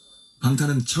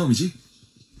 방탄은 처음이지?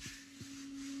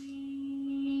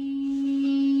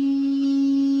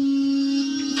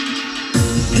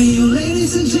 Hey yo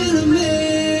ladies and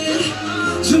gentlemen,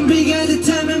 준비가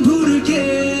됐다면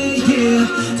부를게.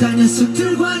 Yeah, 다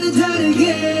녀석들과는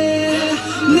다르게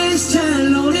내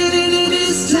스타일로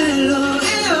내 스타일로.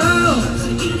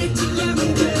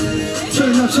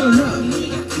 Turn up, turn up.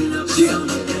 Yeah,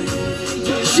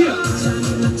 yeah.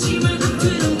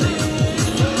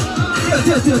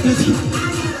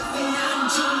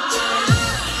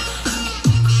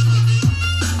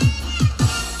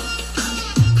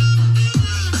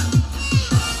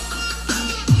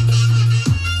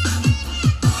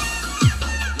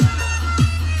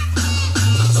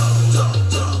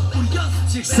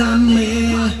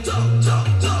 쌈매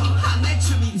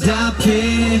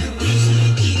답해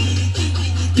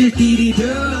띠리리도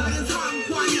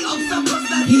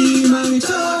희망을 줘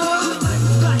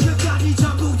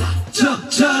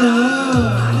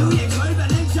저처럼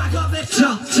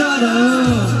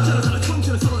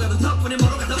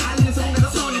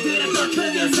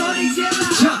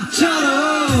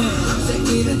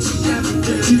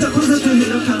진짜 콘서트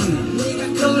해력하는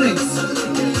노래.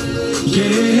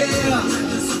 Yeah,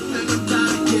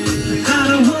 I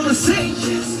don't wanna say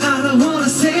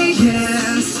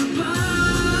yes.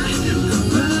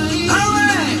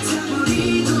 Alright,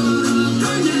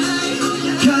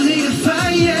 cause it's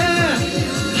fire,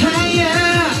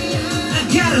 higher. I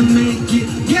gotta make it,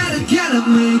 gotta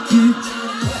make it.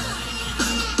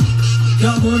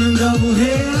 거부는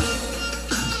거부해,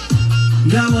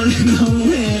 나머지는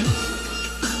너무해.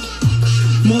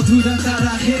 모두 다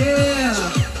따라해.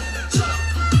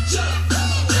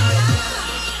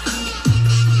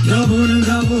 여부는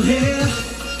거부해,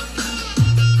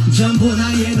 전부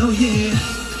나의 노예.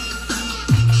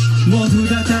 모두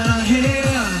다 따라해.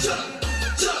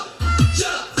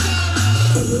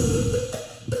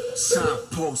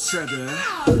 사포 세대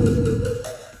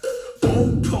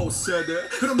 5포 세대.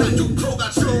 그럼 난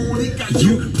 6포가 좋으니까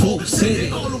 6포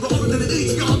세대. 어른과 어른들의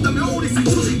의지가 없다면 우리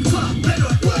생초식처럼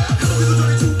내려와. 그래도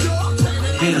저의 충격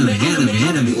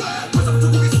enemy.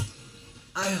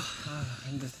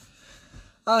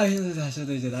 힘들다.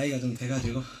 저도 이제 나이가 좀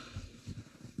돼가지고.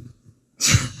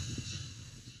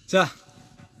 자,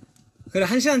 그래,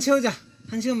 1시간 채우자.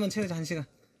 1시간만 채우자. 1시간.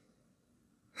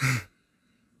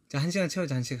 자, 1시간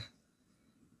채우자. 1시간.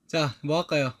 자, 뭐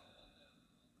할까요?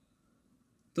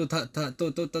 또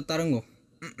다른 곡.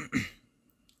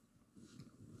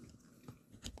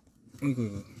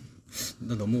 이거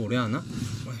나 너무 오래 하나?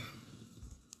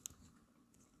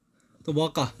 또 뭐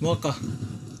할까?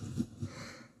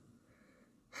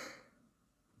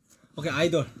 오케이,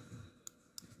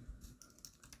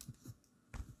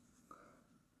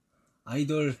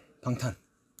 아이돌 방탄.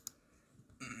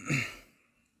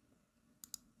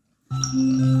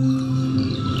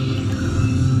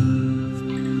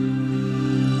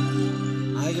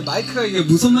 이게 마이크가 이게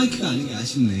무선 마이크가 아닌 게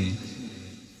아쉽네.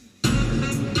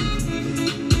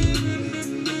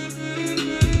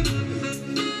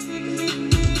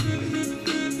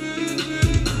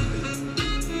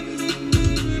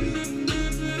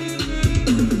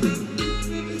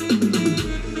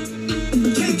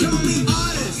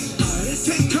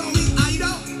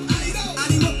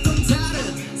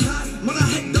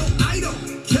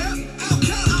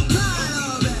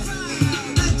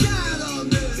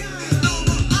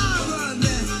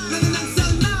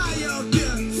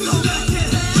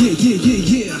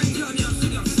 Yeah.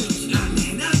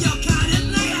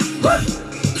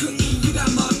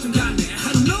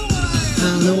 I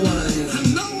know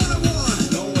why.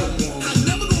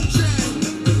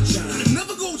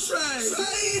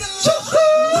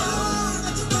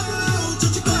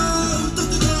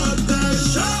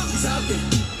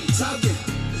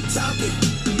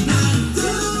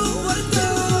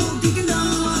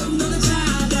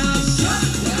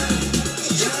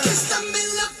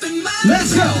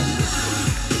 Let's go.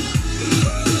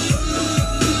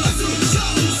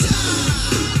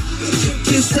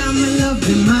 Can't stop me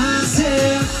loving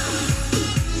myself.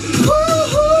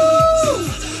 Woo-hoo.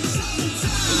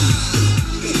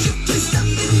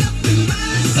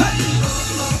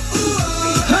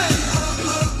 Hey.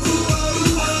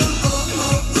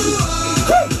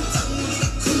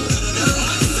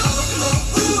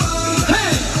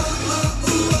 Hey.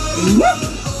 Woo.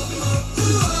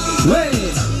 Wait.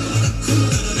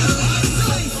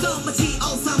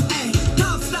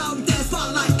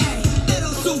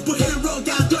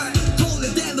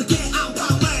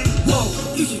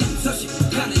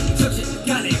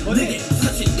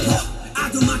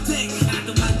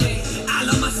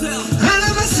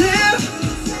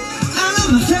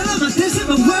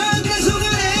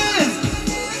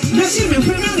 몇십명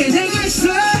분명히 내가 있어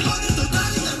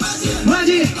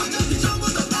맞지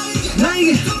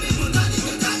나에게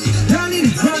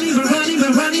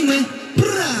running man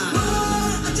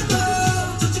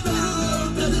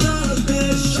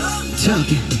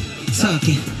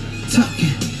talking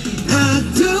I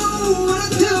do what I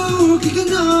do 그게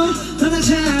너 너나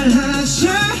잘하셔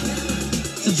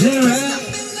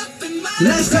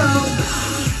Let's go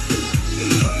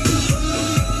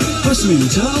훨씬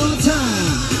좋다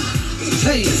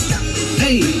Hey,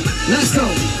 hey, let's go.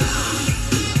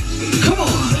 Come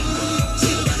on.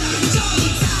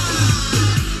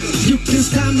 You can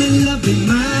stop me loving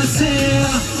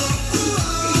myself.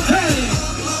 Hey.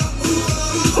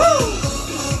 Woo.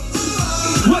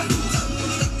 What?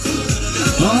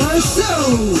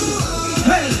 Also.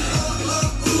 Hey.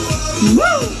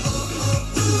 Woo.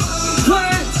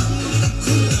 What?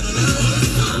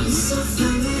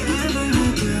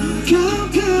 Go,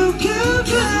 go, go,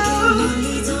 go.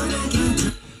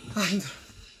 아 힘들어.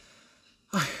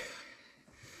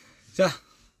 자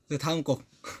이제 다음 곡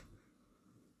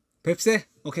뱁새.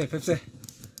 오케이 뱁새.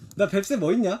 나 뱁새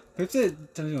뭐 있냐? 뱁새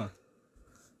잠시만.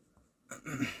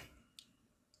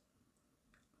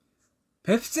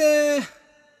 뱁새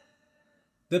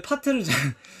내 파트가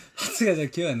잘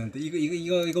기억이 안 나는데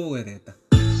이거 보고 해야 되겠다.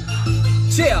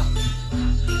 Yeah.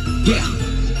 Yeah.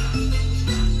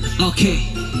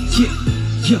 Okay. Yeah.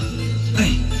 Yeah.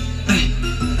 Hey. Hey.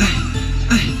 Hey.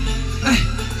 Hey.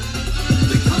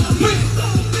 Hey.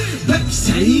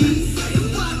 Say.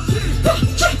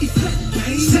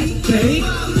 Say.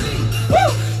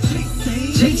 Woo.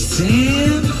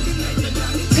 Jason.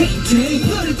 Tay.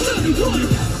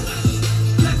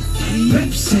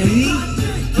 Pepsi.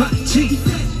 Bachi.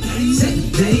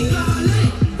 Say.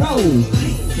 Whoa.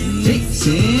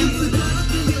 Jason.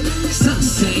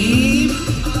 Sunset.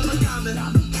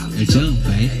 Jump,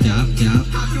 yup.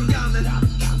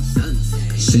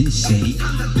 Sensei.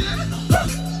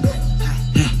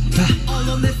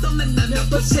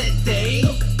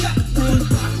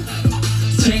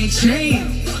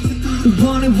 Chain.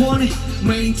 Want it,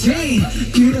 maintain.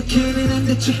 그렇게는 안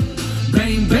됐죠.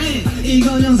 Bang.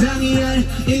 이건 정상이야.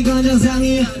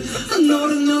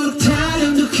 노력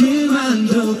타령도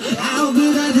그만둬.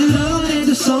 아우그라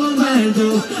드러내도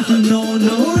손발도. No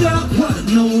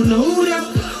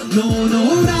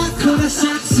노랗거나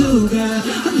싹수가.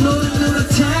 노력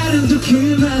타령도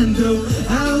그만둬.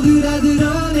 아우그라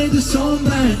드러내도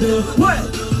손발도.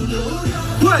 What?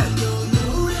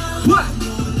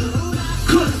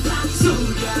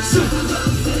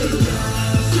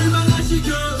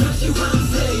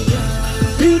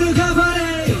 이리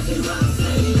가버려.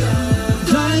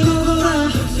 날 먹어라.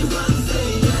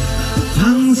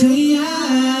 방새야.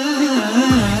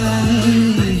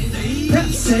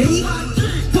 펩시.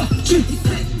 뻑쥐.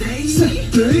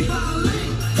 새들.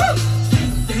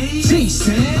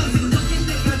 제이슨.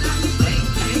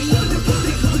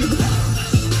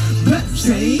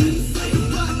 펩시.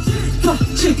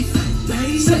 뻑쥐.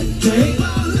 새들.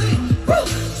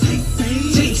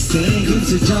 제이슨.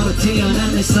 금수저로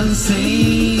태어난 내 선생.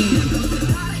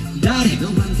 다리.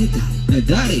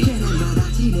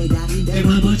 내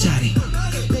마법자리.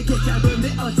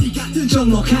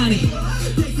 종목하니.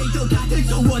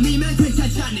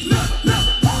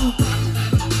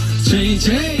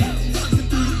 JJ.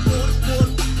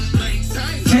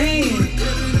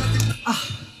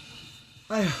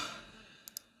 아휴.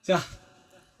 자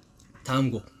다음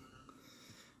곡.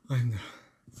 아 힘들어.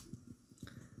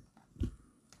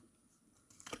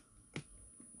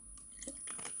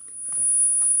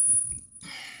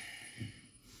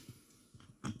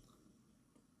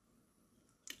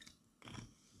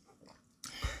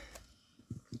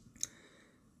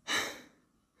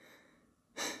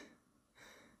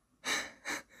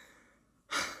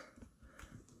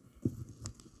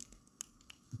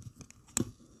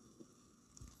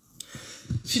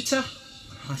 시차?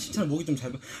 아 시차는 목이 좀 잘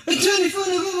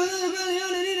 24는 고만을 빨리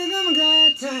하는 일은 것만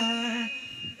같아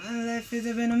My life is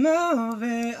been a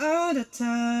movie all the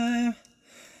time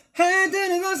해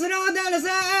뜨는 곳으로 달려서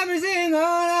everything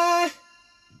alright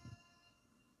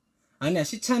아니야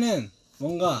시차는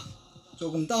뭔가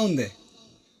조금 다운돼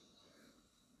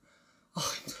아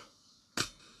힘들어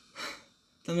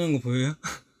땀 나는 거 보여요?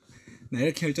 나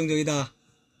이렇게 열정적이다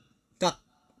딱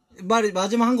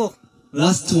마지막 한 곡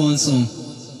Last one song.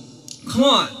 Come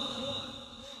on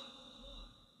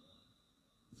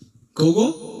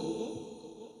고고?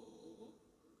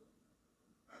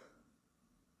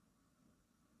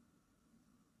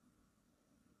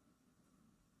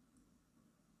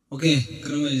 오케이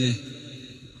그러면 이제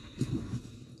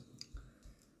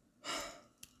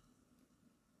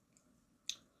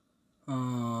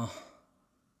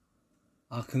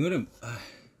그 노래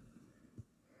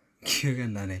기억이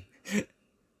안 나네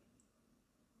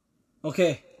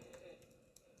오케이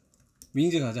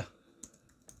민지 가자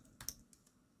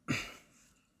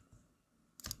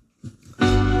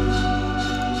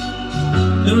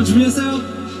여러분 준비했어요?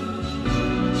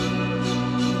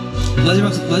 마지막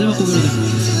곡입니다.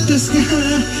 The sky,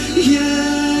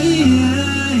 yeah,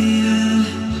 yeah, yeah.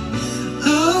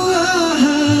 Oh,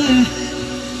 oh,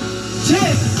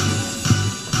 check.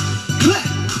 Clap.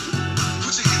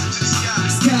 Put your hands into the sky.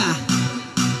 Sky.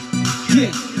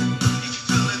 Yeah. If you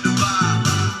feeling the vibe.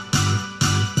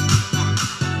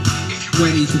 If you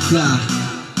Ready to fly.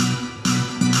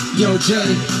 Yo,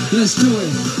 Jay, let's do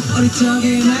it. 어릴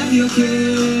적에 난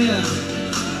기억해.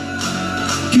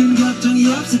 큰 걱정이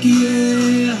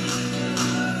없었기에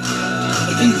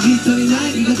이기털이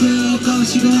날개가 되어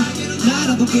거시고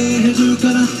날아보게 해줄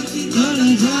거라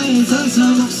너를 자연선서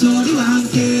목소리와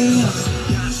함께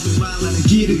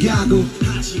길을 가고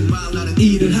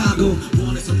일을 하고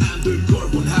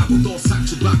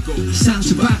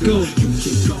상처받고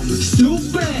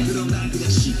stupid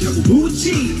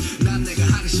무지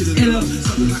일러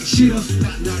싫어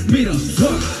밀어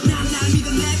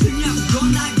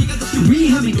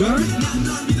위험해 girl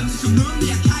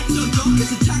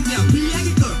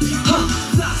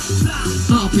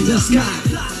Up in the sky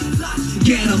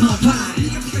Get on up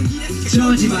high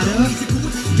저지 마라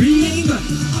비행인 걸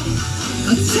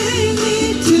Take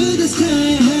me to the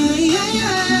sky yeah,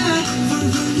 yeah.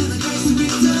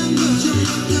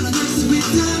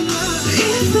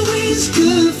 If the wings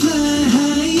could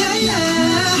fly yeah, yeah.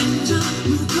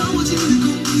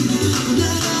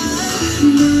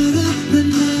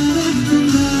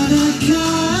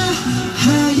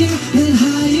 Higher and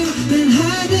higher and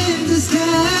higher in the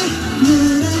sky.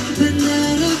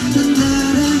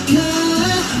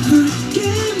 붉게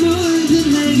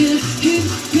물든 날개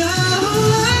힘껏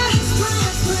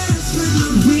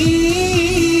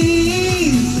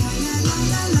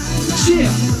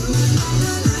chill.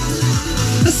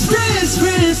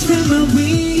 Spread my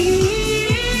wings.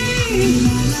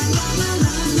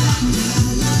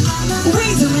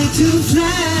 Wings are made to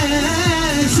fly.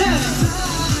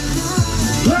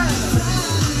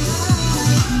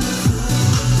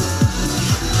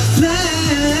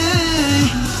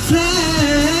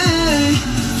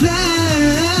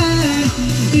 Fly.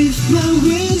 If my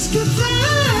wings could fly.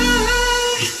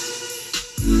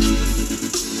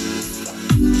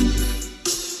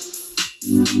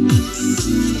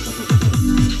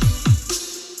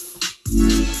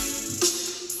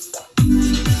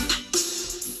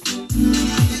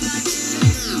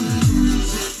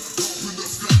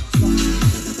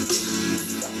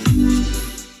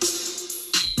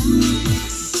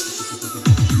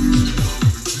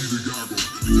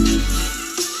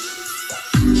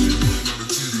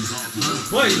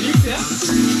 뭐야 이 믹스야?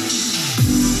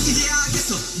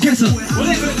 Guess up.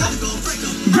 원래 그랬나?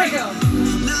 Break up.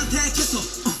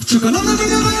 조건 없는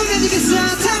비명을 가지겠어.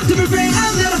 Time to be brave.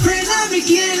 I'm not afraid. 난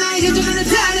믿기에 나의 결정은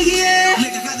다르기에.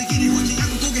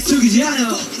 속이지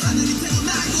않아.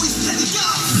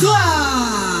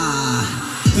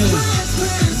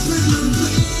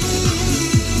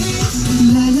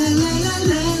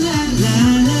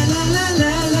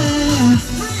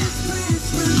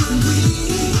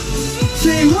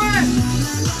 Say what?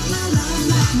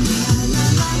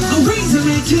 Our wings are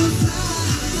made to.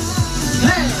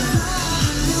 Hey,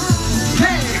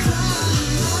 hey.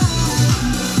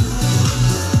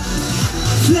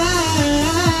 Fly.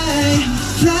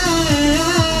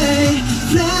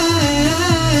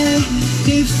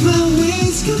 If my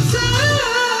wings could fly.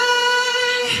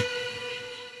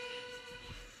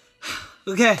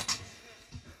 오케이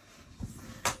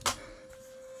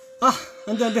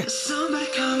안돼 안돼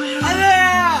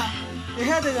이거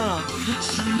해야 되잖아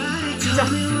진짜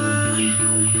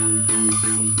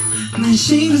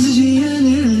신경 쓰지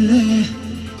않을래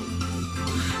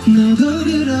너도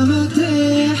그러면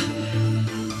돼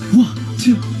One,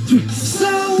 two, three So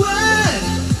what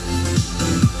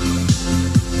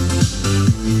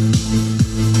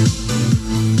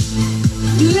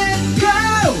Let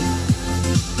go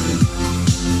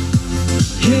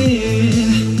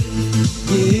Yeah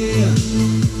Yeah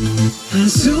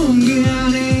한숨 그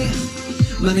안에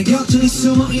많은 걱정이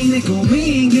숨어있는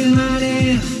고민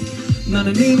그만해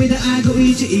너는 이미 다 알고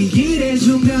있지 이 길의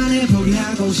중간에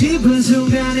포기하고 싶은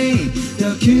순간에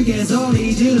더 크게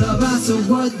소리 질러봤어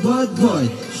What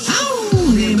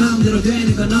아우 내 맘대로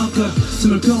되는 건 없고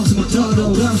숨을 거스고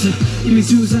터돌아서 이미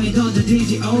수상이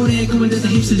던져지지 오래 꿈을 든다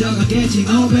휩쓸려 가겠지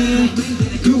Oh baby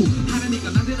구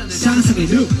상상의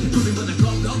룩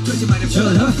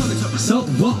So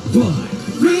what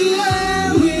We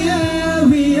are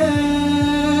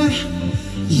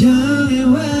young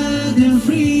and wild and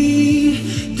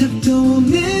free 답도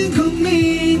없는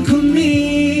고민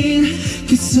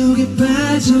그 속에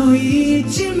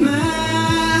빠져있지마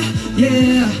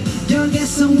Yeah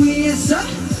경계선 위에서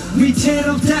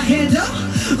위태롭다 해도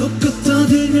웃고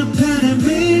떠들며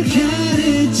바람을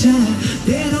가르쳐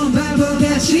때론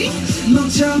바보같이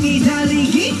멍청이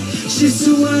달리기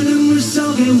실수하는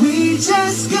물속에 We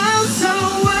just go so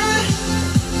what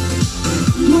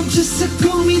멈춰서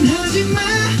고민하지마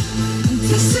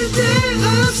다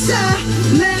쓸데없어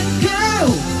Let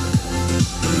go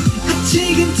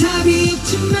아직은 답이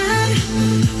없지만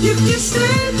You can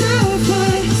start the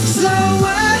fight So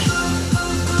what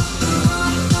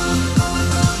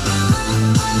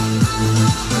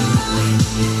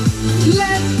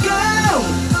Let go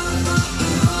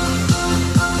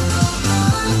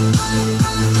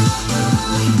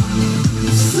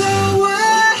So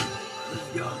what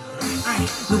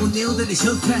누군 일들이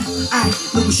싫대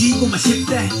누구 쉬고만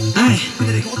싶대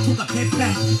그들의 고통과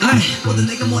패배 모두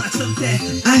내가 몰아쳤대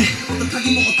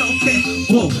어떡하긴 뭐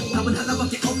어떡해 답은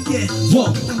하나밖에 없게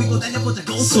딱 믿고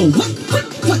달려보자고 So what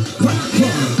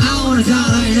I wanna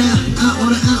die right now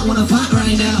I wanna fight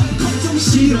right now 걱정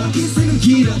싫어 인생은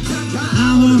길어 I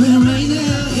wanna win right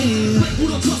now yeah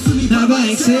나봐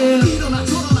excel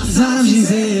사람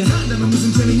신세 산다면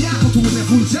무슨 재미냐 고통은 내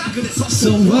혼자 그래서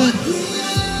So what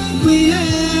We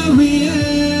are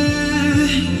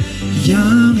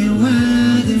young and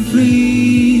wild and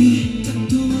free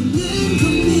답도 없는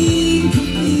고민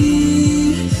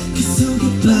그 속에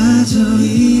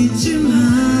빠져있지마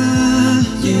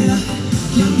Yeah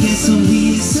경계선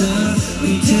위에서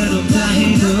위태롭다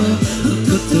해도 웃고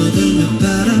떠들며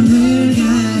바람을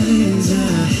가르자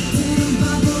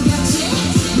바보같이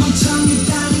멍청이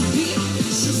달리기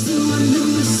실수한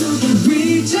눈물 속에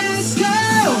We just go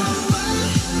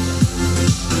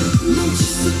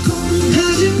멈춰서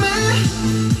고민하지마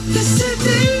다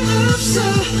쓸데없어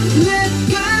Let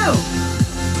go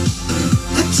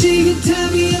아직은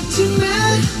답이 없지만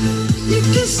You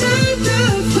can start the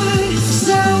fight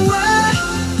So what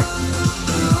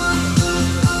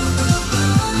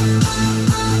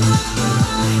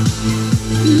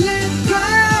Let go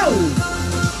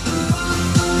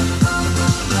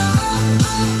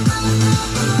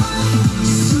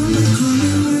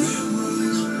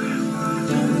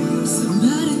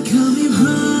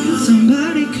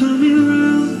Somebody coming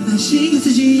around 난 신경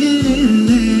쓰지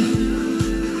않을래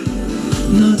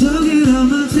너도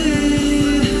그러면 돼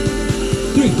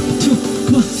 3, 2,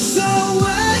 1 So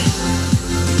what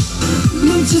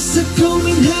멈춰서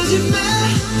고민하지마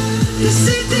다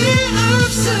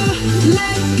쓸데없어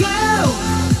Let go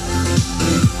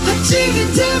아직은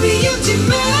답이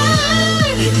없지만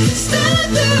Start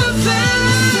the fight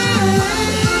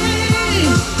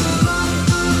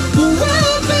Oh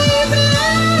baby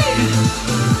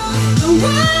Oh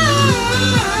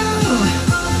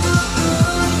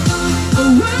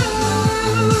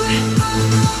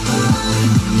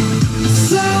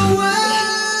So what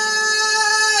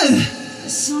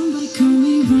Somebody call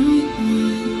me right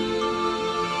now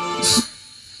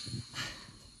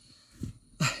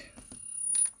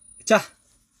자,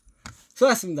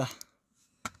 수고하셨습니다.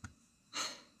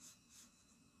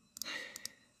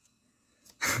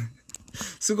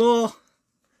 수고.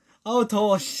 아우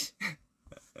더워. 씨.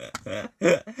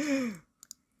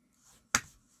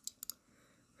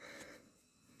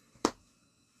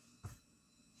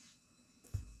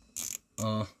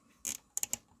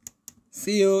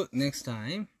 See you next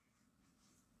time.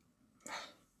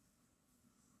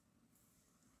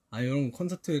 아, 이런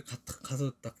콘서트에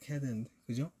가서 딱 해야 되는데,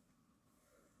 그죠?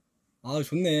 아,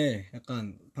 좋네.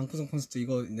 약간 방구석 콘서트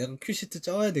이거 내가 큐시트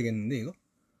짜와야 되겠는데 이거?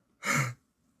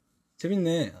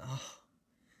 재밌네. 아,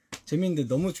 재밌는데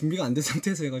너무 준비가 안 된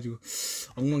상태에서 해가지고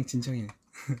엉망진창이네.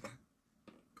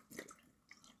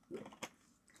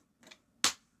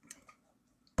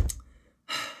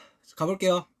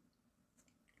 가볼게요.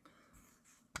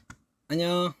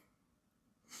 안녕.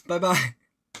 바이바이.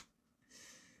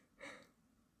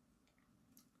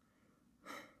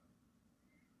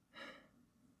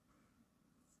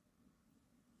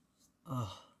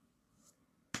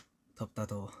 덥다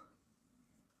더워.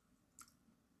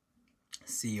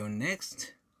 See you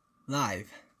next live.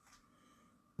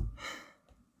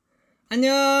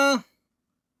 안녕.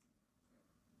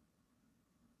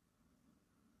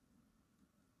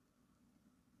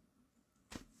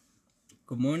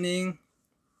 Good morning,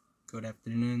 good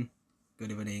afternoon,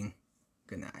 good evening,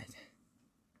 good night.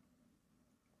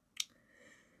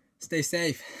 Stay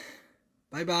safe.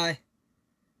 Bye bye.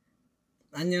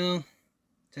 안녕.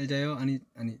 잘 자요. 아니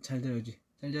잘 자요지.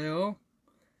 잘 자요.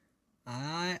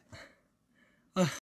 아.